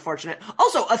 which is unfortunate.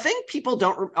 Also, a thing people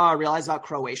don't realize about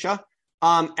Croatia,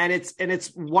 and it's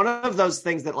one of those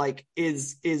things that like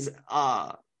is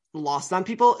lost on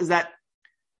people, is that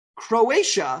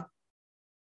Croatia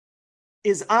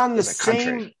is on the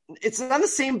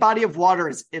same body of water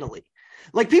as Italy.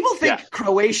 Like people think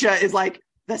Croatia is like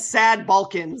the sad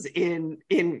Balkans in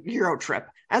Euro Trip,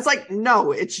 and it's like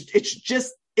no, it's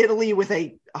just Italy with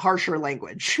a harsher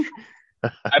language.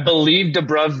 I believe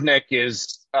Dubrovnik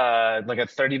is like a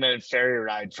 30-minute ferry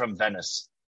ride from Venice.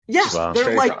 Yeah, wow.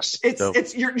 They're like across.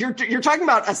 it's you're talking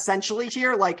about essentially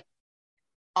here like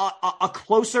a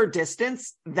closer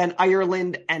distance than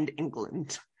Ireland and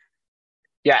England.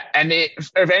 Yeah, and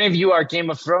if any of you are Game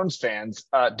of Thrones fans,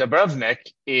 Dubrovnik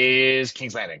is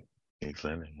King's Landing. King's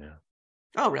Landing, yeah.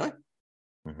 Oh, really?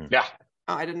 Mm-hmm. Yeah.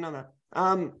 Oh, I didn't know that.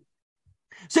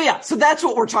 So that's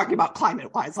what we're talking about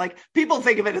climate-wise. Like, people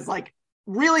think of it as, like,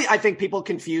 really, I think people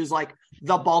confuse, like,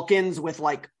 the Balkans with,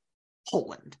 like,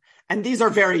 Poland. And these are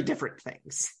very different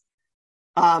things.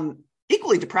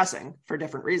 Equally depressing for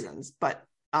different reasons, but,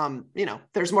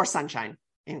 there's more sunshine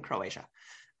in Croatia.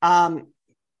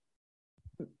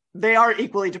 They are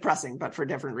equally depressing, but for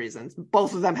different reasons.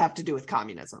 Both of them have to do with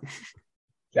communism.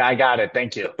 Yeah, I got it.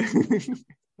 Thank you.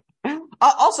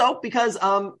 Also, because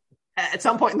at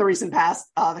some point in the recent past,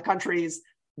 the countries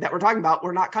that we're talking about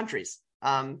were not countries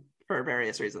for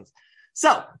various reasons.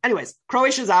 So, anyways,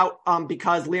 Croatia's out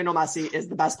because Lionel Messi is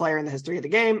the best player in the history of the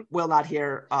game. Will not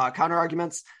hear counter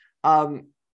arguments.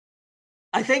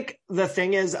 I think the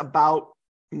thing is about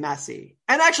Messi,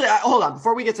 and actually, hold on.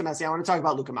 Before we get to Messi, I want to talk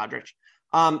about Luka Modric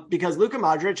because Luka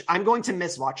Modric, I'm going to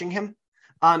miss watching him.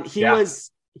 He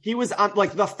was on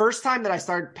like the first time that I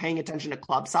started paying attention to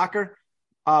club soccer,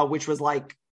 which was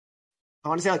like, I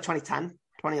want to say like 2010,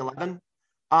 2011.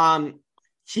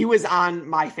 He was on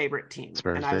my favorite team.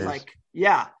 Spurs and I was days. like,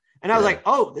 yeah. And I was like,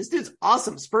 oh, this dude's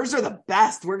awesome. Spurs are the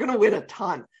best. We're going to win a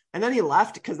ton. And then he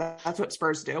left because that's what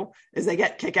Spurs do, is they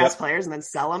get kick-ass players and then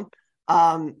sell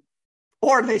them.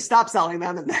 Or they stop selling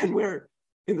them. And then we're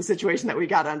in the situation that we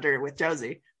got under with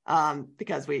Josie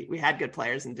because we had good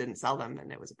players and didn't sell them.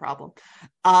 And it was a problem.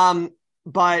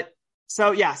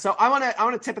 So I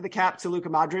want to tip of the cap to Luka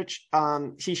Modric.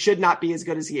 He should not be as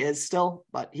good as he is still,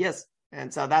 but he is.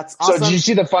 And so that's awesome. So did you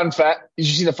see the fun fact?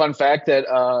 That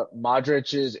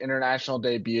Modric's international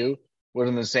debut was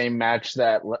in the same match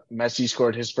that Messi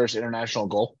scored his first international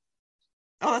goal?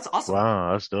 Oh, that's awesome.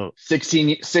 Wow, that's dope.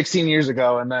 16 years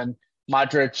ago. And then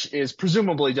Modric is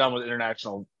presumably done with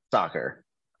international soccer.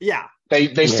 Yeah. They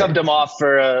subbed him off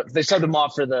for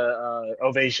the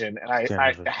ovation. And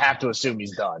I have to assume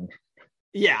he's done.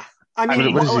 Yeah. I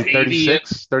mean, what is he,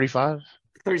 36, 35?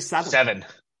 37.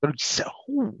 37.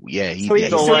 Ooh, yeah.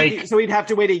 So he'd have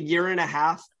to wait a year and a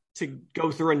half to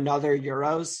go through another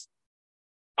Euros.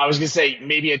 I was going to say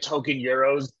maybe a token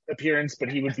Euros appearance,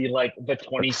 but he would be like the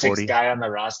 26th guy on the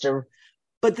roster.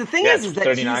 But the thing is that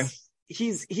 39.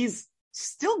 he's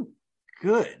still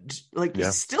good. Like,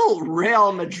 he's still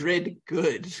Real Madrid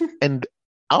good. And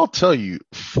I'll tell you,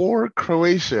 for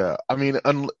Croatia, I mean,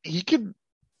 he could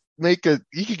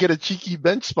get a cheeky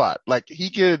bench spot. Like he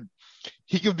could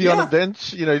be on the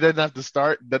bench. He doesn't have to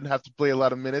start, doesn't have to play a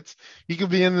lot of minutes. He could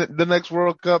be in the next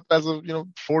World Cup as a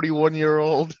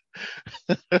 41-year-old.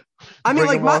 I mean,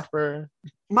 like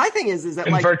my thing is that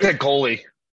convert that goalie.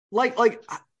 Like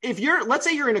let's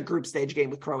say you're in a group stage game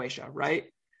with Croatia, right?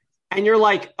 And you're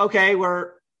like, okay,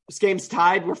 this game's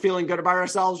tied. We're feeling good about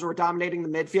ourselves. We're dominating the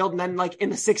midfield. And then like in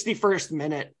the 61st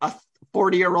minute, a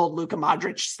 40-year-old Luka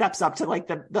Modric steps up to like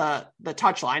the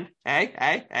touchline.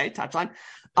 Hey, touchline.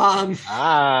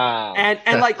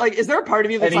 And like, is there a part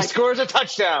of you that's and he scores a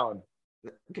touchdown?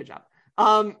 Good job.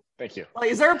 Thank you.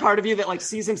 Like, is there a part of you that like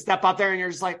sees him step up there and you're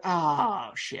just like,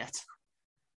 oh shit,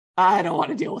 I don't want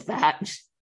to deal with that.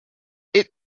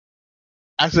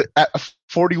 At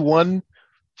 41,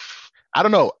 I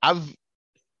don't know. I've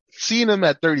seen him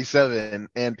at 37,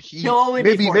 and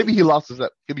maybe he lost his.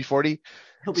 He'll be 40.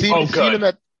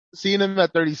 Seeing him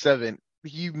at 37,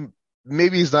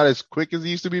 he's not as quick as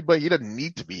he used to be, but he doesn't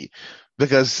need to be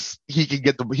because he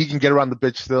can get around the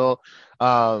pitch still.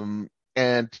 And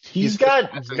he's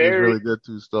really good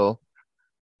too still.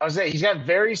 I was saying he's got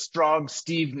very strong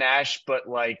Steve Nash, but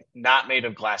like not made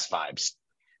of glass vibes.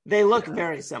 They look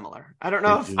very similar. I don't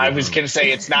know if I was going to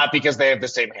say it's not because they have the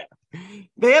same hair.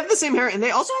 They have the same hair, and they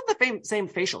also have the same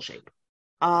facial shape.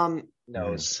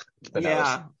 Nose.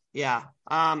 Yeah.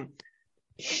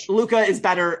 Luka is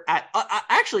better at.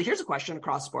 Actually, here's a question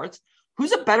across sports: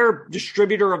 who's a better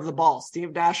distributor of the ball,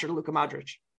 Steve Nash or Luka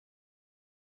Modric?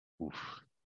 Oof.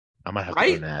 I might have to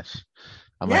go Nash.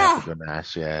 Have to go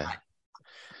Nash. Yeah.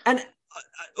 And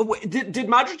did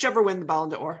Modric ever win the Ballon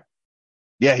d'Or?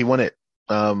 Yeah, he won it.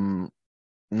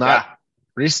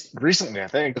 Recently, I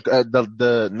think.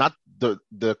 Not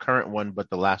the current one, but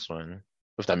the last one,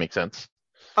 if that makes sense.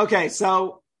 Okay,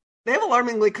 so they have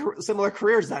alarmingly similar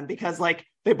careers then, because like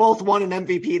they both won an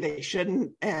MVP. They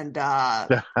shouldn't, and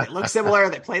they look similar.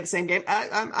 They play the same game.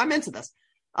 I'm into this.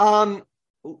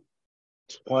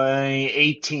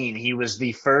 2018, he was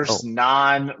the first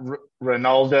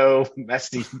non-Ronaldo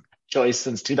Messi choice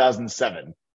since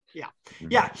 2007.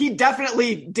 Yeah, he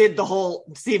definitely did the whole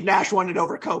Steve Nash won it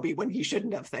over Kobe when he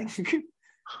shouldn't have thing.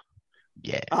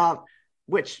 Yeah.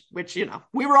 Which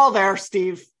we were all there,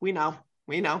 Steve. We know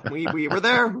we were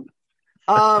there.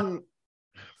 But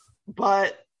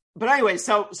anyway,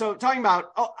 so talking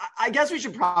about, I guess we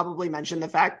should probably mention the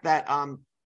fact that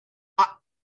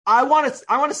I want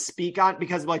to speak on,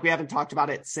 because like we haven't talked about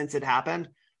it since it happened,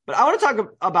 but I want to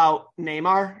talk about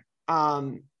Neymar.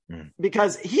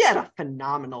 Because he had a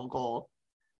phenomenal goal,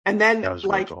 and then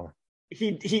like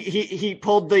he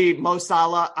pulled the Mo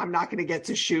Salah, I'm not going to get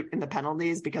to shoot in the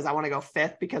penalties because I want to go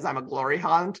fifth because I'm a glory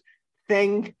hound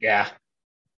thing. Yeah,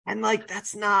 and like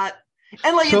that's not,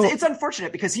 and like it's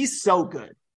unfortunate because he's so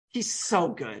good. He's so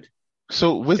good.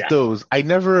 So with those, I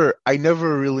never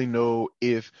really know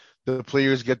if the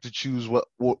players get to choose what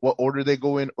order they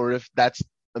go in, or if that's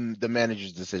the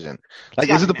manager's decision. Like,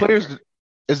 is it the players?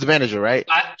 Is the manager, right?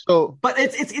 But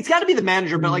it's got to be the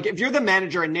manager. But like, if you're the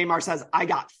manager and Neymar says, "I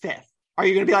got fifth," are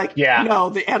you going to be like, "No,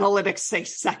 the analytics say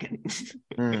second"?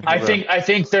 I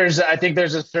think there's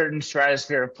a certain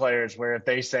stratosphere of players where if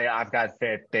they say, "I've got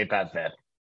fifth," they've got fifth.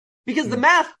 Because the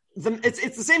math,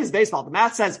 it's the same as baseball. The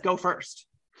math says go first.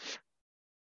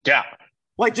 Yeah,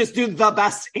 like just do the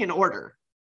best in order,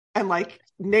 and like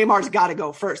Neymar's got to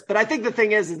go first. But I think the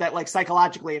thing is that like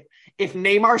psychologically, if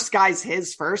Neymar skies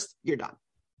his first, you're done.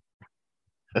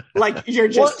 Like you're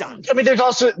just done. I mean, there's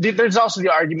also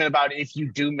the argument about if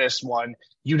you do miss one,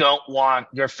 you don't want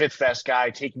your fifth best guy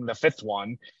taking the fifth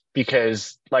one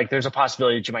because like there's a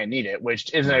possibility that you might need it,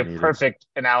 which isn't a perfect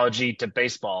analogy to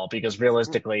baseball because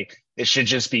realistically it should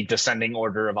just be descending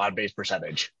order of on base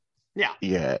percentage. Yeah.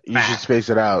 Yeah. You should space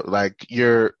it out. Like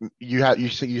you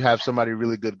have somebody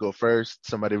really good go first,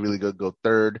 somebody really good go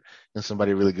third, and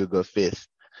somebody really good go fifth.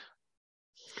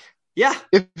 Yeah,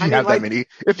 if you have that many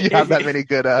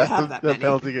good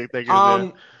penalty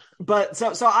takers. But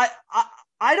so I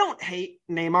don't hate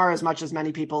Neymar as much as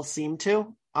many people seem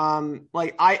to.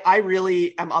 Like I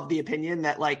really am of the opinion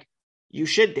that like you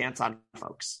should dance on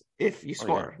folks if you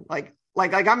score. I'm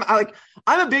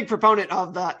a big proponent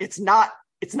of it's not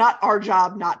our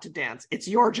job not to dance. It's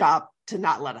your job to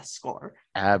not let us score.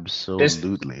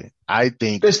 Absolutely. I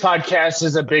think this podcast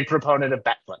is a big proponent of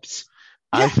backflips.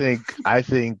 Yeah. I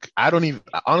think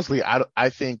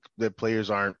the players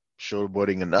aren't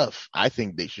showboating enough. I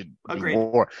think they should be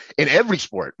more in every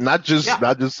sport, not just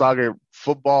soccer,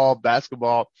 football,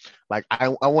 basketball. Like I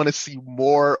want to see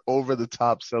more over the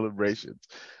top celebrations.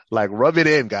 Like rub it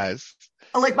in, guys.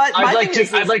 Like I'd like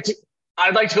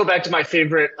to go back to my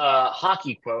favorite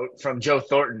hockey quote from Joe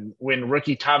Thornton when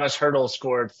rookie Thomas Hertl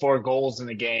scored 4 goals in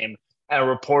the game. And a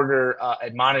reporter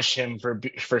admonished him for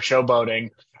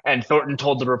showboating. And Thornton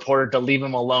told the reporter to leave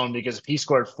him alone because if he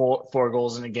scored four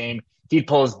goals in a game, he'd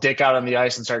pull his dick out on the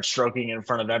ice and start stroking in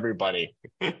front of everybody.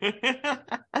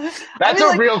 That's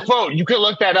a real quote. You can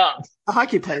look that up.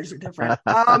 Hockey players are different.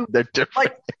 They're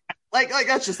different. Like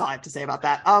that's just all I have to say about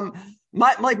that.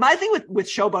 My thing with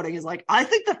showboating is like, I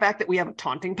think the fact that we have a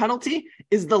taunting penalty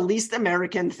is the least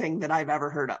American thing that I've ever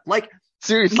heard of. Like,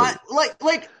 seriously,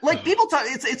 like people talk.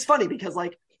 It's funny because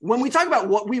like when we talk about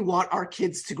what we want our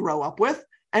kids to grow up with,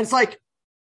 and it's like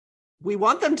we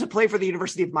want them to play for the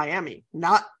University of Miami,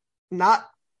 not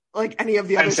like any of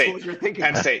the other schools you're thinking.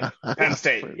 Penn State.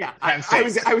 Yeah, Penn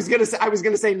State. I was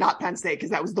gonna say not Penn State because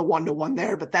that was the 1-to-1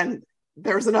 there, but then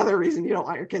there's another reason you don't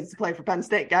want your kids to play for Penn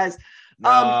State, guys.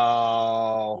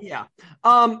 No. Yeah.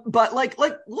 But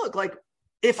look,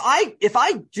 if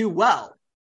I do well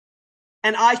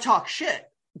and I talk shit,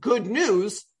 good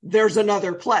news, there's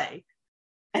another play.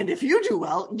 And if you do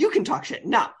well, you can talk shit.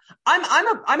 Now,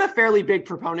 I'm a fairly big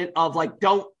proponent of like,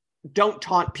 don't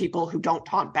taunt people who don't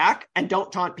taunt back, and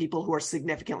don't taunt people who are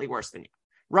significantly worse than you.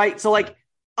 Right. So like,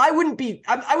 I wouldn't be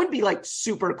like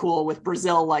super cool with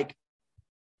Brazil, like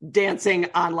dancing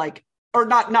on like, or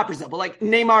not Brazil, but like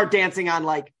Neymar dancing on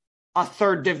like a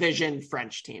third division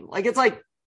French team. Like, it's like,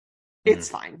 it's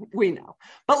fine. We know.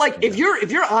 But like, if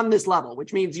you're on this level,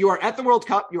 which means you are at the World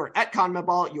Cup, you are at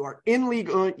CONMEBOL, you are in Ligue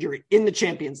 1, you're in the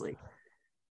Champions League.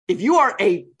 If you are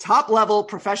a top level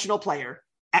professional player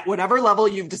at whatever level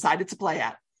you've decided to play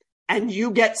at, and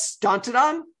you get stunted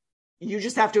on, you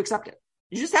just have to accept it.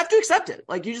 You just have to accept it.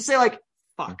 Like, you just say like,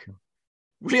 fuck,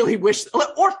 really wish,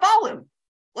 or foul him.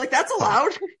 Like, that's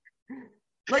allowed.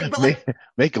 Like, but like,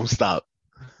 make them stop.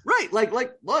 Right. Like,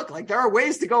 look, like there are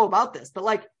ways to go about this, but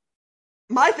like,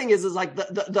 my thing is like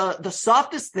the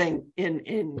softest thing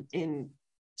in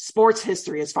sports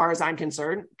history, as far as I'm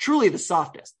concerned, truly the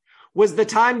softest, was the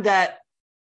time that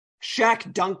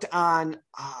Shaq dunked on,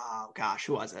 oh gosh,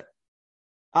 who was it?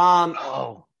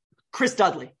 Chris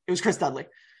Dudley. It was Chris Dudley,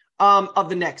 of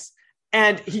the Knicks.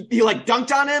 And he like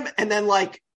dunked on him and then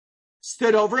like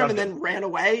stood over him and then ran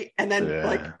away. And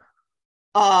then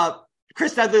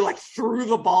Chris Dudley like threw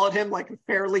the ball at him like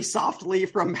fairly softly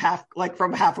from half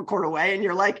a court away. And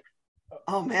you're like,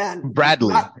 oh man.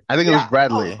 Bradley. I think it was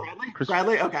Bradley. Oh,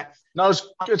 Bradley? Okay. No,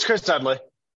 it's Chris Dudley.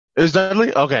 It was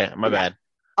Dudley? Okay, my bad.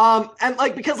 And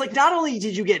like, because like not only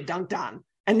did you get dunked on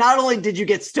and not only did you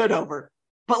get stood over,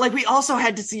 but like we also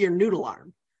had to see your noodle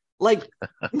arm. Like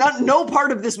no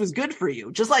part of this was good for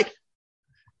you. Just like,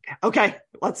 okay,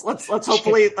 let's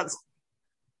hopefully let's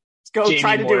go Jamie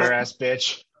try to do it. Ass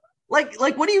bitch. Like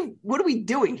what are we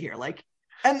doing here? Like,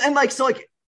 and like, so like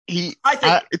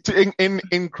I think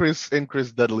in Chris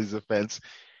Dudley's offense,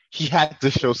 he had to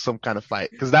show some kind of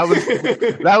fight, because that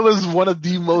was one of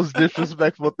the most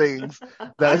disrespectful things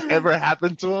that has ever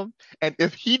happened to him. And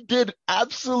if he did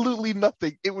absolutely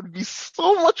nothing, it would be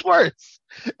so much worse.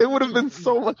 It would have been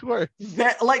so much worse.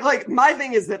 That like my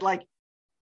thing is that like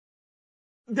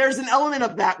there's an element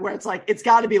of that where it's like it's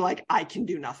got to be like I can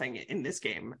do nothing in this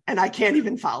game and I can't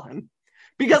even foul him,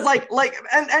 because like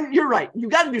and you're right, you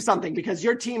got to do something because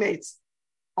your teammates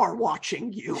are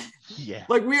watching you. Yeah.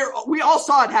 Like we all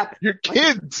saw it happen. Your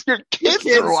kids are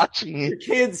watching you. Your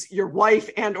kids, your wife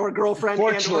and or girlfriend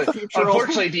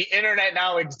Unfortunately, the internet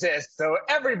now exists, so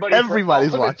everybody's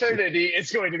watching. Eternity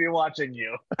is going to be watching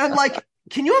you. And like,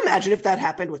 can you imagine if that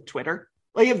happened with Twitter?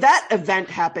 Like if that event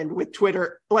happened with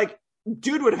Twitter, like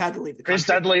dude would have had to leave the country. Chris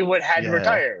Dudley would have had to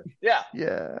retire.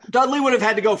 Yeah. Dudley would have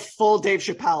had to go full Dave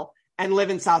Chappelle and live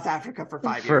in South Africa for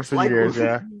 5 years. For years,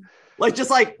 yeah. Like just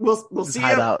like we'll just see you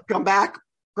out. Come back,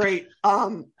 great.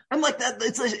 And like that,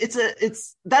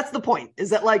 it's that's the point.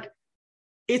 Is that like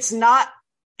it's not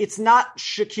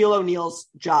Shaquille O'Neal's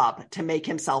job to make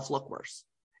himself look worse.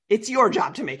 It's your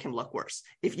job to make him look worse.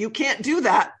 If you can't do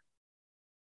that,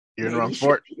 you're in the wrong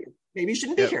sport. Maybe you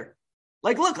shouldn't be here.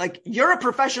 Like, look, like you're a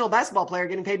professional basketball player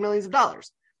getting paid millions of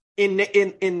dollars. In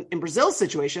Brazil's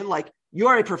situation, like you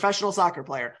are a professional soccer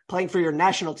player playing for your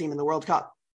national team in the World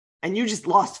Cup. And you just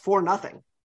lost 4-0.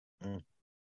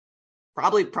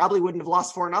 Probably wouldn't have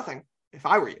lost 4-0 if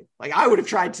I were you. Like I would have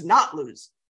tried to not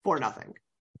lose 4-0.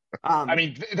 I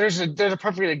mean, there's a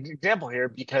perfect example here,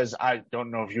 because I don't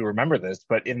know if you remember this,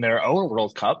 but in their own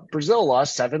World Cup, Brazil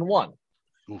lost 7-1.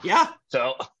 Yeah.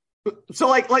 So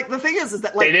like the thing is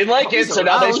that like they didn't like it, so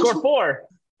now they score 4.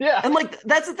 Yeah. And like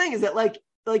that's the thing is that like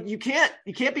you can't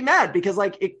be mad because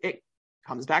like it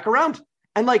comes back around.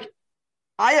 And like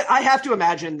I have to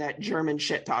imagine that German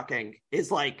shit talking is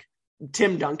like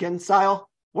Tim Duncan style,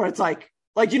 where it's like,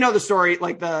 like, you know, the story,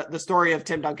 like the story of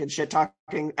Tim Duncan shit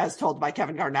talking as told by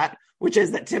Kevin Garnett, which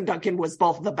is that Tim Duncan was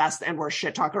both the best and worst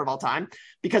shit talker of all time,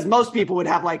 because most people would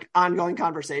have like ongoing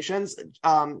conversations.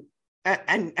 And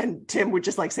Tim would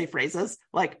just like say phrases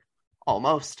like,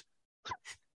 almost,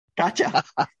 gotcha,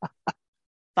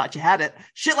 thought you had it,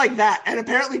 shit like that. And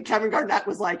apparently Kevin Garnett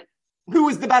was like, who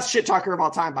was the best shit talker of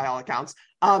all time by all accounts.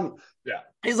 Yeah.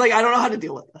 He's like, I don't know how to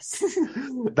deal with this.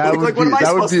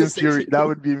 That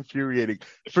would be infuriating.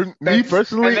 For me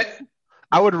personally,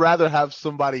 I would rather have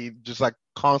somebody just like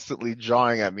constantly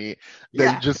jawing at me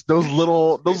than just those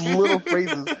little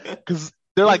phrases, because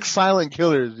they're like silent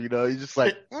killers, you know. You're just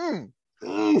like,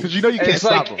 because you know you can't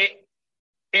stop them.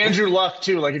 Andrew Luck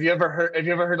too. Like, have you ever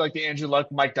heard like the Andrew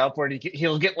Luck mic'd up where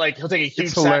he'll take a huge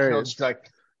sack and he'll just be like,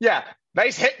 yeah,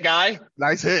 nice hit, guy.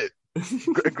 Nice hit.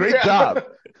 Great job.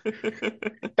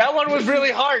 That one was really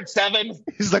hard, Seven.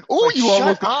 He's like, "Ooh, like, you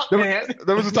almost." man.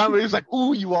 There was a time where he was like,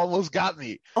 "Ooh, you almost got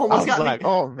me." Almost got me.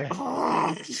 Oh man.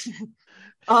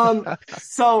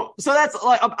 So that's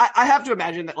like, I have to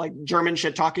imagine that like German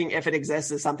shit talking, if it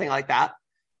exists, is something like that.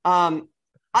 I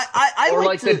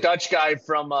like the Dutch guy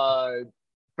from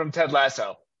Ted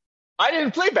Lasso. I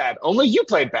didn't play bad. Only you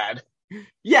played bad.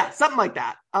 Yeah, something like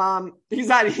that. He's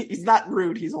not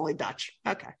rude. He's only Dutch.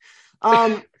 Okay.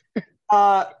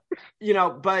 You know,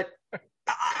 but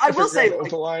I will say,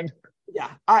 like, yeah,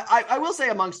 I will say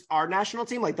amongst our national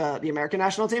team, like the American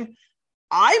national team,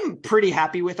 I'm pretty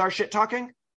happy with our shit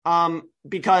talking.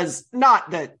 Because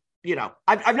not that, you know,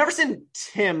 I've never seen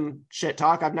Tim shit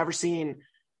talk. I've never seen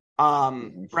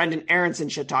Brendan Aronson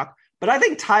shit talk. But I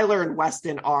think Tyler and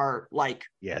Weston are like,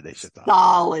 they shit talk.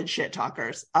 Solid shit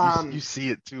talkers. You see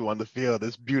it too on the field.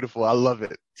 It's beautiful. I love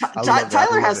it.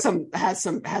 Tyler has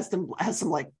some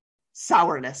like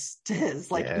sourness to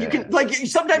his, like, you can like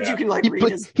sometimes you can like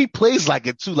he plays like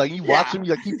it too. Like you watch him,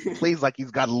 like he plays like he's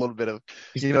got a little bit of,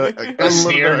 you know, a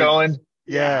sneer going.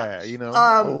 Yeah, you know.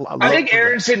 I think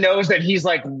Aronson knows that he's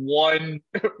like one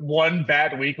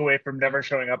bad week away from never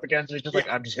showing up again. So he's just like,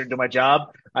 I'm just here to do my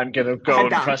job. I'm gonna go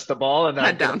and press the ball, and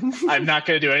I'm not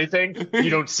gonna do anything. You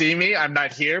don't see me. I'm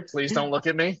not here. Please don't look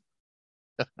at me.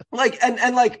 Like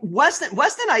and like Weston,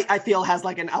 I feel has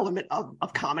like an element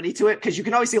of comedy to it, because you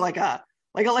can always see like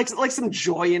some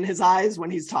joy in his eyes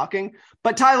when he's talking.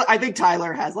 But I think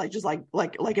Tyler has like just like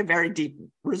a very deep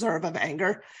reserve of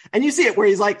anger, and you see it where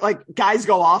he's like guys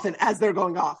go off, and as they're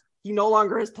going off, he no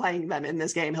longer is playing them in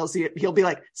this game. He'll be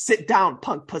like, sit down,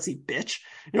 punk pussy bitch.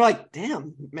 And you're like,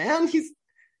 damn man, he's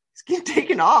getting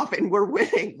taken off and we're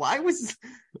winning. Why was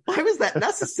that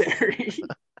necessary?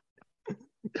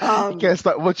 You can't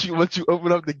stop once you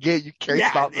open up the gate. You can't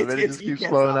stop them, and it just keeps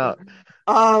flowing out.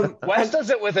 Wes does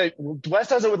it with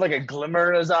like a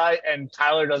glimmer in his eye, and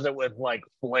Tyler does it with like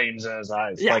flames in his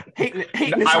eyes. Yeah, like,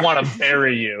 hating I want to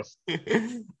bury you.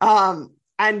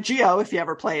 And Gio, if he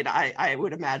ever played, I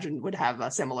would imagine would have a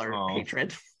similar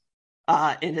hatred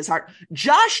in his heart.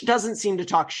 Josh doesn't seem to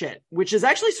talk shit, which is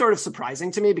actually sort of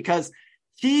surprising to me, because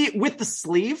he, with the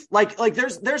sleeve, like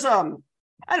there's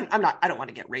I don't want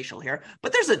to get racial here,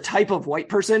 but there's a type of white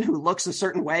person who looks a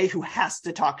certain way who has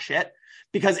to talk shit,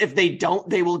 because if they don't,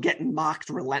 they will get mocked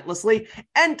relentlessly.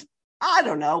 And I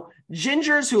don't know,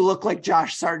 gingers who look like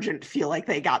Josh Sargent feel like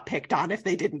they got picked on if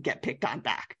they didn't get picked on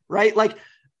back, right? Like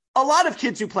a lot of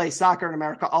kids who play soccer in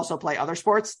America also play other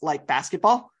sports like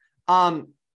basketball. And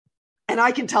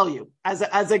I can tell you, as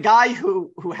a guy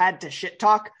who had to shit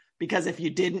talk, because if you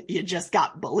didn't, you just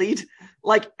got bullied.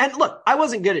 Like, and look, I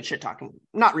wasn't good at shit talking.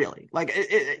 Not really. Like,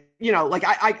 you know, like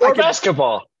I could,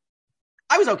 basketball.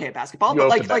 I was okay at basketball, but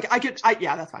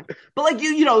yeah, that's fine. But like,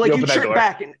 you know, like you shirt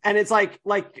back and it's like,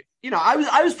 you know,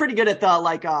 I was pretty good at the,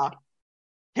 like,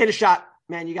 hit a shot,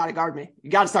 man, you got to guard me. You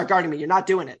got to start guarding me. You're not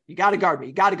doing it. You got to guard me.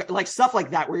 You got to, like, stuff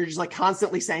like that, where you're just like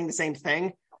constantly saying the same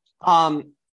thing.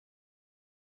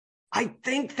 I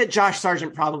think that Josh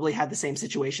Sargent probably had the same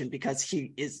situation, because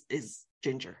he is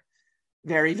ginger,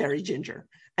 very, very ginger.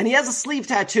 And he has a sleeve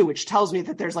tattoo, which tells me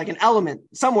that there's like an element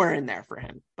somewhere in there for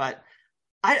him, but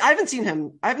I haven't seen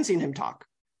him talk.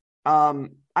 I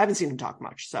haven't seen him talk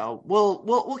much. So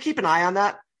we'll keep an eye on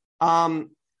that.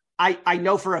 I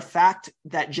know for a fact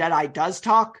that Jedi does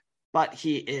talk, but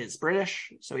he is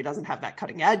British, so he doesn't have that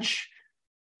cutting edge,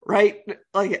 right?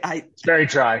 Like it's very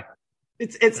dry.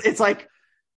 It's like,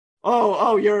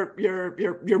 oh,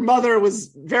 your mother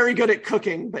was very good at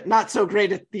cooking, but not so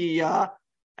great at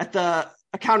the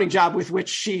accounting job with which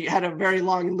she had a very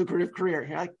long and lucrative career.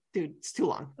 You're like, dude, it's too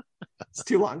long. It's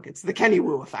too long. It's the Kenny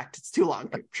Wu effect. It's too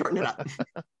long. Shorten it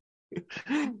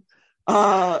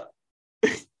up.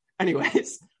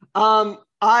 Anyways, I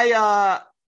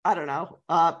don't know.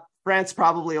 France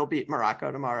probably will beat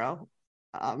Morocco tomorrow.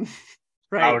 Right?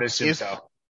 I would assume so.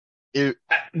 We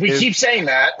if, keep saying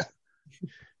that.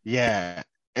 Yeah,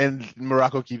 and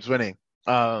Morocco keeps winning.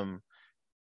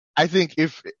 I think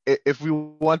if we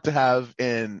want to have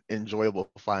an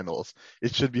enjoyable finals,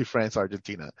 it should be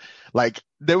France-Argentina. Like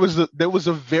there was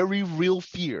a very real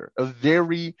fear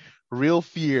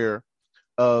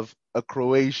of a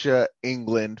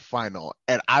Croatia-England final,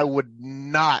 and I would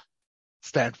not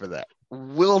stand for that.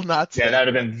 Will not stand. Yeah, that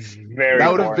would have been very that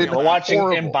boring. Would have been We're watching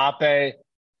horrible.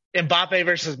 Mbappe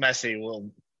versus Messi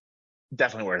will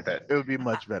definitely worth it. It would be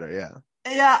much better, yeah.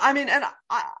 Yeah, I mean, and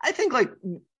I think like,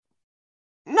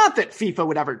 not that FIFA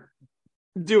would ever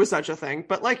do such a thing,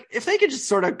 but like if they could just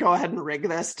sort of go ahead and rig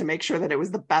this to make sure that it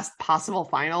was the best possible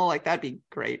final, like that'd be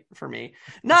great for me.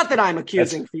 Not that I'm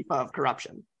accusing FIFA of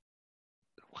corruption.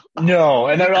 No,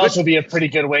 and that would also be a pretty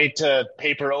good way to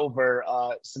paper over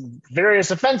some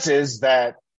various offenses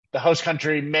that the host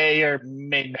country may or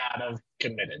may not have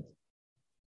committed.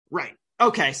 Right.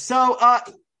 Okay. So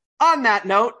on that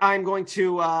note, I'm going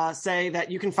to say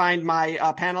that you can find my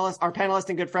our panelist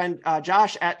and good friend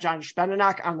Josh at John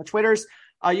Spendenach on the Twitters.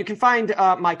 You can find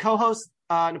my co-host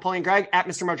Napoleon Gregg at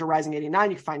Mr. Mojo Rising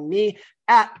 89. You can find me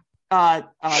at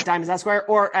Diamonds Esquire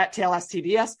or at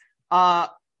TLS TDS.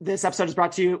 This episode is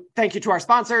brought to you. Thank you to our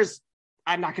sponsors.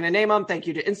 I'm not going to name them. Thank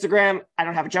you to Instagram. I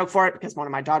don't have a joke for it because one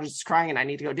of my daughters is crying and I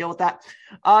need to go deal with that.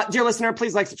 Dear listener,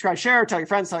 please like, subscribe, share, tell your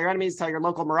friends, tell your enemies, tell your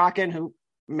local Moroccan who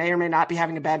may or may not be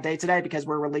having a bad day today because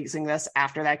we're releasing this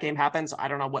after that game happened. So I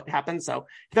don't know what happened. So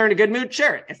if they're in a good mood,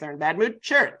 share it. If they're in a bad mood,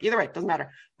 share it. Either way, it doesn't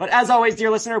matter. But as always,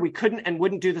 dear listener, we couldn't and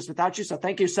wouldn't do this without you. So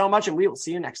thank you so much. And we will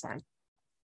see you next time.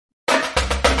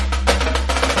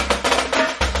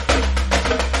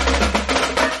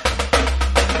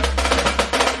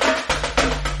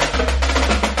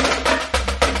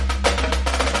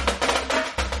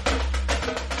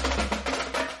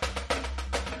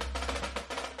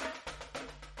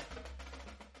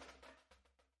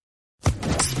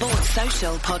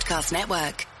 Social Podcast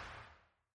Network.